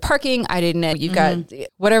didn't know the parking. I didn't know you've got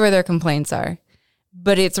whatever their complaints are.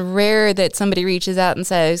 But it's rare that somebody reaches out and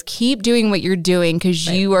says, keep doing what you're doing because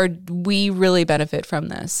we really benefit from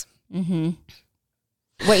this.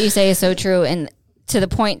 What you say is so true. And to the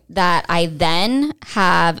point that I then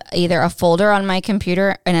have either a folder on my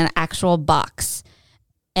computer and an actual box.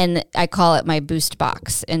 And I call it my boost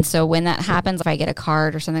box. And so when that happens, if I get a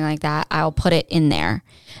card or something like that, I'll put it in there.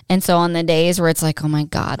 And so on the days where it's like, oh my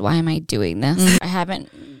God, why am I doing this?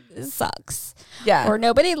 This sucks. Yeah. Or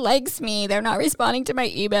nobody likes me. They're not responding to my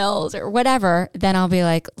emails or whatever. Then I'll be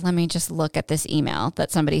like, let me just look at this email that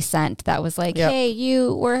somebody sent that was like, hey,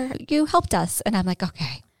 you helped us. And I'm like,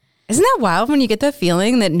 okay. Isn't that wild when you get the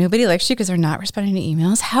feeling that nobody likes you because they're not responding to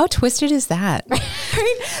emails? How twisted is that? Right?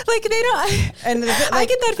 Like they don't. I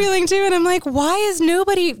get that feeling too, and I'm like, why is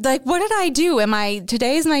nobody like? What did I do?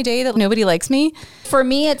 Today's my day that nobody likes me? For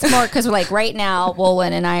me, it's more because like right now,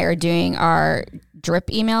 Wolwyn and I are doing our drip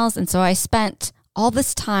emails, and so I spent all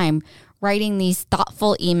this time writing these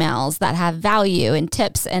thoughtful emails that have value and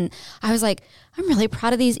tips. And I was like, I'm really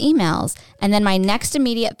proud of these emails. And then my next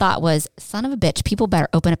immediate thought was, son of a bitch, people better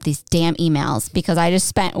open up these damn emails because I just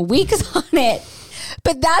spent weeks on it.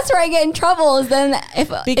 But that's where I get in trouble is then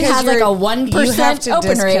if it has like a 1%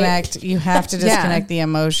 open rate. You have to disconnect the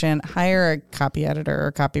emotion. Hire a copy editor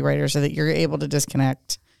or copywriter so that you're able to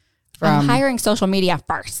disconnect from. I'm hiring social media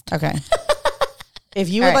first. Okay. If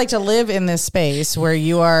you would like to live in this space where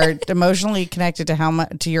you are emotionally connected to how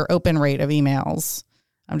much to your open rate of emails,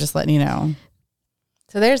 I'm just letting you know.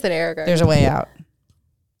 So there's that error. There's a way out.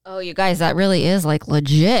 Oh, you guys, that really is like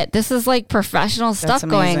legit. This is like professional stuff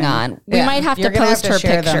going on. We might have to post her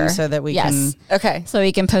picture so that we can. Okay. So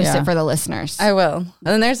we can post it for the listeners. I will. And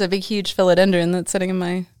then there's a big, huge philodendron that's sitting in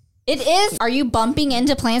my. It is. Are you bumping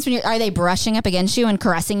into plants when are they brushing up against you and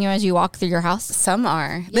caressing you as you walk through your house? Some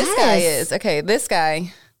are. This guy is. Okay, this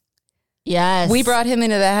guy. Yes. We brought him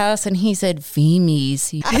into the house and he said, Femies.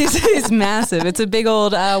 He's massive. It's a big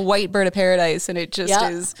old white bird of paradise and it just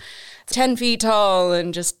is 10 feet tall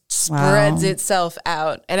and just spreads itself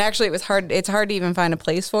out. And actually it's hard to even find a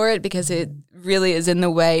place for it because it really is in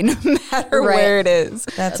the way no matter where it is.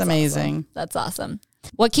 That's amazing. Awesome. That's awesome.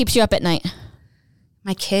 What keeps you up at night?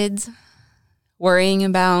 My kids, worrying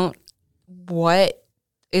about what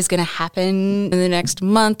is going to happen in the next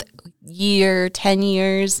month, year, 10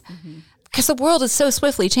 years. Because the world is so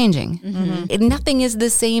swiftly changing. And nothing is the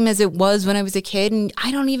same as it was when I was a kid. And I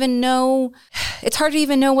don't even know. It's hard to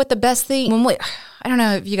even know what the best thing. I don't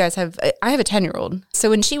know if you guys have. I have a 10-year-old. So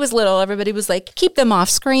when she was little, everybody was like, keep them off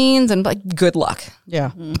screens and like, good luck.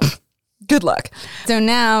 Yeah. Good luck. So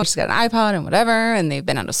now she's got an iPod and whatever, and they've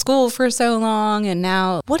been out of school for so long. And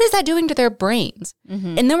now what is that doing to their brains?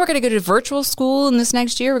 And then we're going to go to virtual school. And this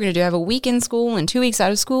next year, we're going to have a week in school and 2 weeks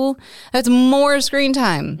out of school. That's more screen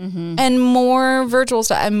time and more virtual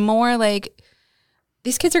stuff and more like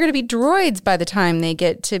these kids are going to be droids by the time they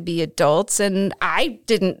get to be adults. And I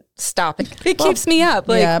didn't stop it. It keeps me up.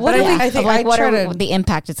 Like, I think what are the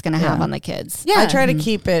impact it's going to have on the kids? Yeah. I try to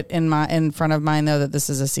keep it in front of mine, though, that this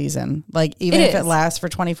is a season. Like, even if it lasts for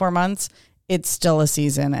 24 months, it's still a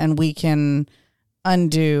season. And we can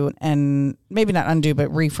undo and maybe not undo, but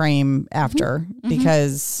reframe after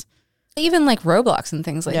because. Even like Roblox and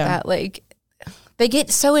things like that, like. They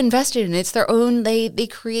get so invested in it. It's their own, they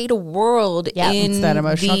create a world in it's that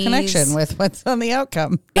emotional connection with what's on the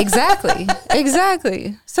outcome. Exactly.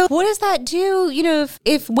 So what does that do? You know,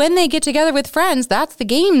 if when they get together with friends, that's the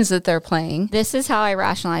games that they're playing. This is how I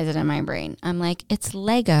rationalize it in my brain. I'm like, it's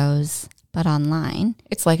Legos, but online.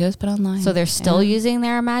 It's Legos, but online. So they're still using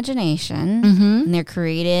their imagination and they're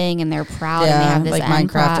creating and they're proud and they have this like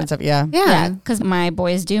Minecraft and stuff. Yeah. Because my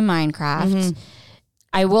boys do Minecraft.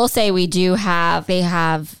 I will say they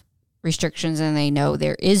have restrictions and they know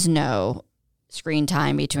there is no screen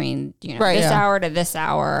time between, this hour to this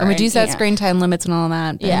hour. And we do set screen time limits and all of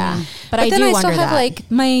that. But I do wonder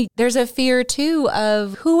that. There's a fear too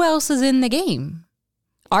of who else is in the game.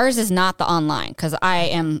 Ours is not the online because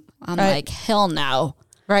I'm like, hell no.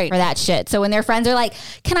 For that shit. So when their friends are like,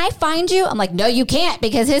 can I find you? I'm like, no, you can't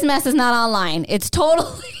because his mess is not online. It's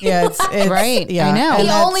totally it's right. Yeah, I know. He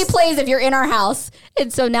only plays if you're in our house.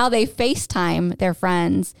 And so now they FaceTime their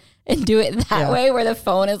friends and do it that way where the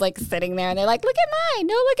phone is like sitting there and they're like, look at mine.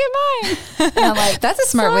 No, look at mine. And I'm like, that's a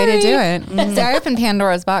smart way to do it. So I opened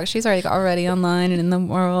Pandora's box. She's already online and in the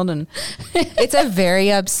world. And it's a very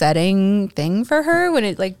upsetting thing for her when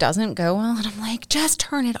it like doesn't go well. And I'm like, just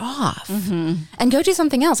turn it off and go do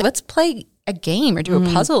something else. Let's play a game or do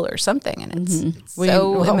a puzzle or something. And it's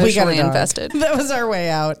so emotionally invested. That was our way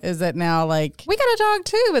out, is that now like we got a dog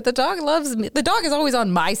too, but the dog loves me. The dog is always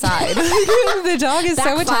on my side. The dog is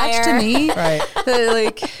so attached to me.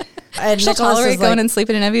 Right. And she'll tolerate going and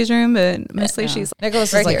sleeping in Evie's room, but mostly she's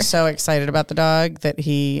Nicholas is like so excited about the dog that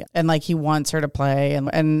he wants her to play.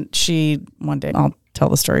 And she, one day, I'll tell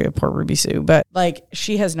the story of poor Ruby Sue, but like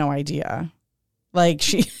she has no idea. Like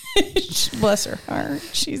she bless her heart.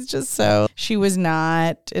 She's just she was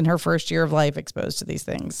not in her first year of life exposed to these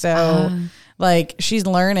things. So like she's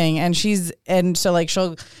learning and so like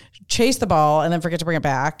she'll chase the ball and then forget to bring it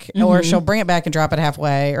back or she'll bring it back and drop it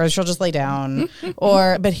halfway or she'll just lay down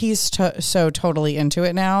but he's so totally into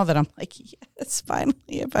it now that I'm like, yes, finally,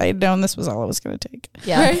 if I had known this was all it was going to take.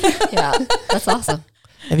 Yeah. Right? Yeah. That's awesome.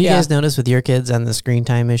 Have you guys noticed with your kids on the screen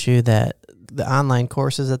time issue that the online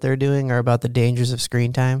courses that they're doing are about the dangers of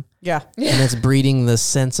screen time? Yeah. And it's breeding the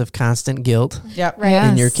sense of constant guilt right.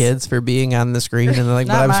 in your kids for being on the screen. And they're like,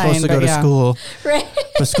 but I'm supposed to go to school. Right.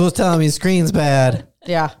 But school's telling me screen's bad.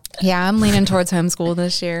 Yeah. Yeah, I'm leaning towards homeschool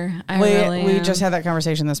this year. We just had that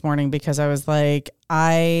conversation this morning because I was like,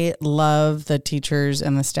 I love the teachers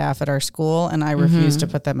and the staff at our school, and I refuse to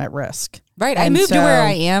put them at risk. Right. I moved to where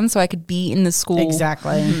I am so I could be in the school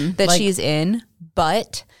exactly that she's in.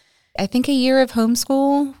 But I think a year of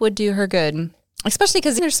homeschool would do her good, especially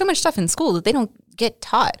because there's so much stuff in school that they don't get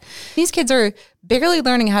taught. These kids are barely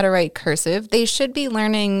learning how to write cursive. They should be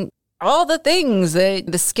learning all the things,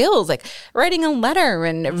 the skills, like writing a letter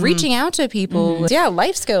and reaching out to people. Yeah,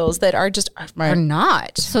 life skills that are just are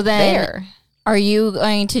not So then, there. are you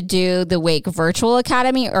going to do the Wake Virtual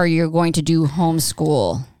Academy, or you're going to do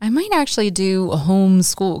homeschool? I might actually do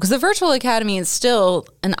homeschool because the virtual academy is still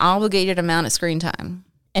an obligated amount of screen time.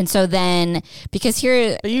 And so then, because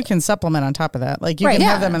here, But you can supplement on top of that. Like you Right, can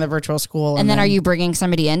yeah. have them in the virtual school. and then are you bringing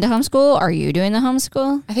somebody into homeschool? Are you doing the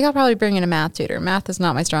homeschool? I think I'll probably bring in a math tutor. Math is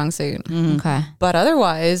not my strong suit. Okay. But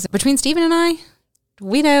otherwise, between Stephen and I,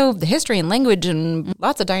 we know the history and language and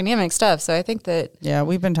lots of dynamic stuff. So I think that Yeah,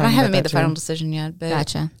 we've been I talking about haven't made that the too. final decision yet, but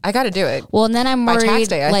Gotcha. I got to do it. Well, and then I'm By worried, tax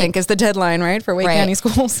day, I think, is the deadline, right, for Wake Right. County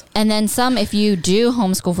schools. and then some, if you do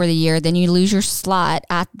homeschool for the year, then you lose your slot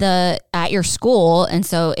at your school. And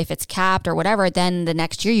so if it's capped or whatever, then the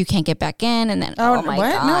next year you can't get back in. And then, oh my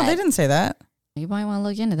what? God. No, they didn't say that. You might want to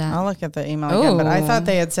look into that. I'll look at the email again, but I Oh. thought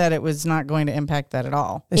they had said it was not going to impact that at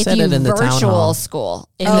all. They if said you it in the town virtual hall. school,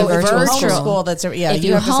 in Oh, the virtual school. That's yeah. if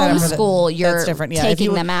you have to sign up for homeschool, you're that's different. Yeah, taking if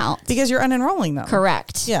you, them out. because you're unenrolling them.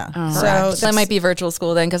 Correct. Yeah. So that might be virtual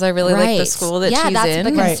school then, because I really like the school that yeah, she's that's in.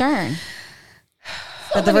 the Right. concern.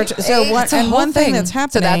 But the virtual. So one, It's a and whole one thing that's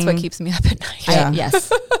happening. So that's what keeps me up at night. Yeah.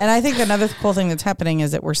 Yes. And I think another cool thing that's happening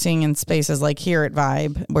is that we're seeing in spaces like here at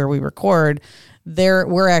Vibe, where we record,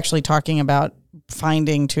 we're actually talking about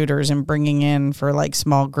finding tutors and bringing in for like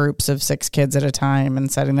small groups of 6 kids at a time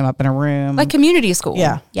and setting them up in a room. Like community school.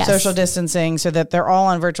 Yeah. Yes. Social distancing so that they're all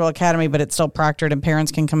on virtual academy, but it's still proctored and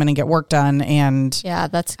parents can come in and get work done. And Yeah,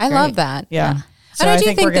 that's I great. love that. yeah. So And I I do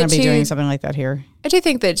think think we're going that to be too- doing something like that here. I do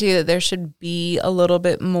think that too, that there should be a little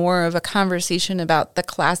bit more of a conversation about the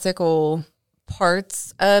classical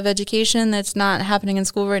parts of education that's not happening in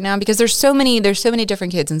school right now, because there's so many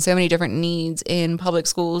different kids and so many different needs in public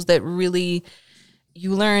schools that really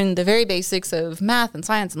you learn the very basics of math and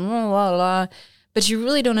science and blah, blah, blah, but you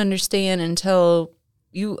really don't understand until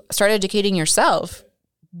you start educating yourself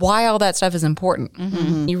why all that stuff is important.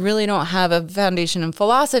 You really don't have a foundation in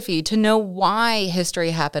philosophy to know why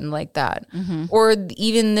history happened like that, or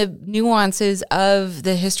even the nuances of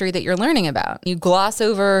the history that you're learning about. You gloss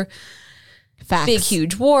over Facts. big,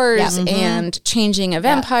 huge wars Yeah. and changing of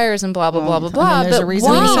empires and blah, blah, blah, blah, blah. I mean, there's but a reason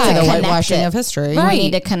why? we say the Connect whitewashing it. of history. Right. We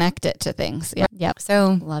need to connect it to things. Yeah. Yep.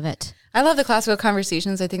 So Love it. I love the classical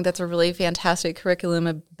conversations. I think that's a really fantastic curriculum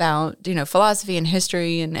about, philosophy and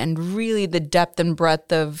history and really the depth and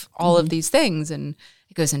breadth of all of these things. And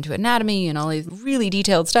it goes into anatomy and all these really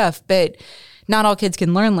detailed stuff, but not all kids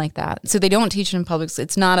can learn like that. So they don't teach it in public.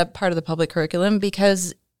 It's not a part of the public curriculum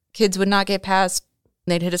because kids would not get past,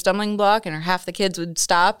 they'd hit a stumbling block and half the kids would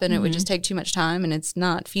stop and it would just take too much time and it's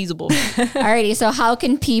not feasible. Alrighty. So how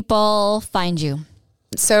can people find you?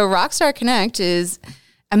 So Rockstar Connect is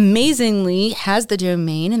amazingly has the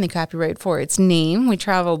domain and the copyright for its name. We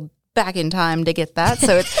traveled back in time to get that.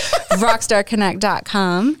 So it's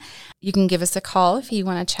rockstarconnect.com. You can give us a call if you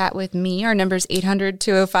want to chat with me. Our number is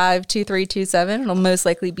 800-205-2327. It'll most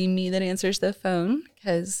likely be me that answers the phone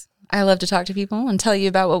because I love to talk to people and tell you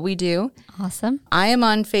about what we do. Awesome. I am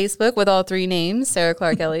on Facebook with all 3 names, Sarah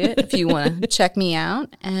Clark Elliott, if you want to check me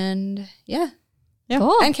out. And yeah.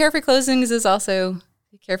 Cool. And Carefree Closings is also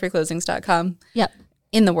carefreeclosings.com. Yep.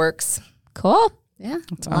 In the works. Cool. Yeah.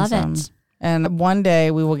 That's Love awesome. it. And one day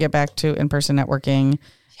we will get back to in-person networking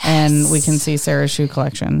and we can see Sarah's shoe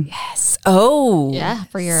collection. Yes. Oh. Yeah.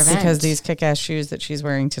 For your event. Because these kick-ass shoes that she's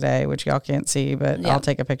wearing today, which y'all can't see, but I'll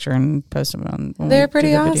take a picture and post them on. when They're we do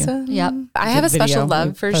pretty the video. awesome. Yep. I have a The video, special we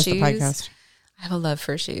love for post the shoes. podcast. I have a love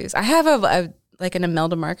for shoes. I have a like an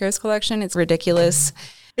Imelda Marcos collection. It's ridiculous.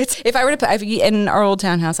 It's if I were to put in our old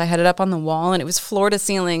townhouse, I had it up on the wall and it was floor to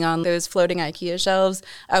ceiling on those floating IKEA shelves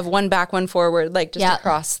of one back, one forward, like just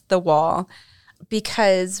across the wall.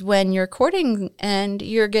 Because when you're courting and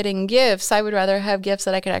you're getting gifts, I would rather have gifts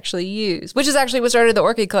that I could actually use, which is actually what started the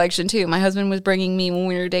orchid collection too. My husband was bringing me, when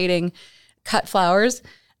we were dating, cut flowers.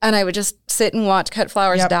 And I would just sit and watch cut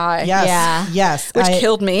flowers die. Yes. Yeah. Yes. Which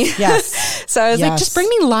killed me. Yes. So I was like, Yes. just bring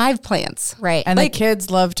me live plants. Right. And Like- the kids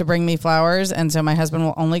love to bring me flowers. And so my husband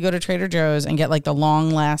will only go to Trader Joe's and get like the long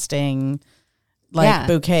lasting Yeah.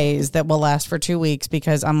 bouquets that will last for 2 weeks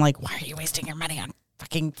because I'm like, why are you wasting your money on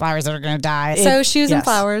fucking flowers that are going to die. So shoes and yes.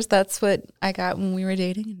 flowers, that's what I got when we were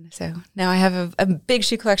dating. And so now I have a big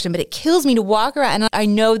shoe collection, but it kills me to walk around. And I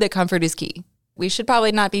know that comfort is key. We should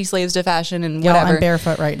probably not be slaves to fashion and Y'all, whatever. I'm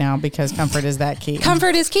barefoot right now because comfort is that key.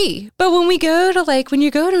 Comfort is key. But when you go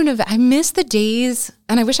to an event, I miss the days,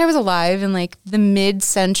 and I wish I was alive in like the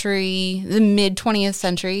mid-century, the mid-20th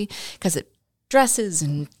century, because it dresses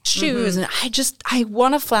and shoes. And I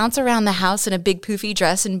want to flounce around the house in a big poofy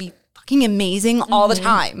dress and be fucking amazing all the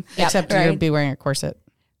time. Except you'd be wearing a corset.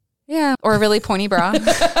 Yeah. Or a really pointy bra.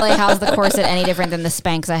 Like, how's the corset any different than the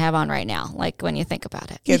Spanx I have on right now? Like, when you think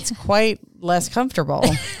about it. It's quite less comfortable.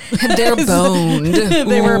 They're boned.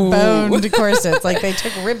 They were boned corsets. Like they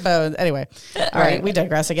took rib bones. Anyway, all right, we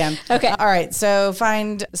digress again. Okay. All right, so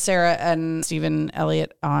find Sarah and Stephen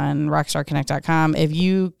Elliott on rockstarconnect.com. If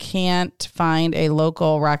you can't find a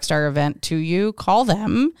local Rockstar event to you, call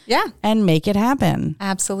them and make it happen.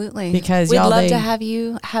 Absolutely. Because we'd y'all, love to have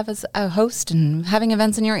you have as a host and having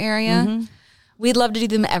events in your area. We'd love to do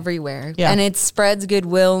them everywhere. Yeah. And it spreads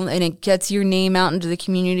goodwill and it gets your name out into the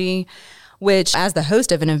community, which as the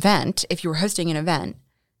host of an event, if you were hosting an event,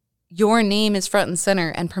 your name is front and center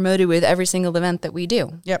and promoted with every single event that we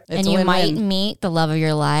do. Yep. And you might meet the love of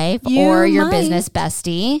your life You or your might. business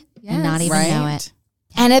bestie and not even know Right. it.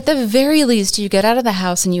 And at the very least, you get out of the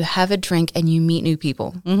house and you have a drink and you meet new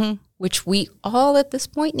people, which we all at this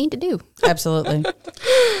point need to do. Absolutely.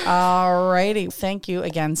 All righty. Thank you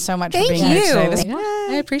again so much for Thank being here today. you. This-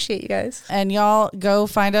 I appreciate you guys. And y'all go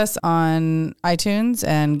find us on iTunes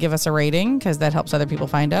and give us a rating because that helps other people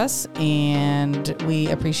find us. And we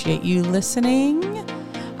appreciate you listening.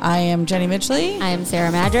 I am Jenny Midgley. I am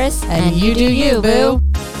Sarah Madras. And you do you, boo.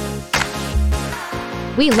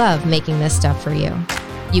 We love making this stuff for you.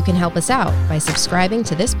 You can help us out by subscribing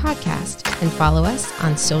to this podcast and follow us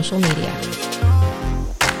on social media.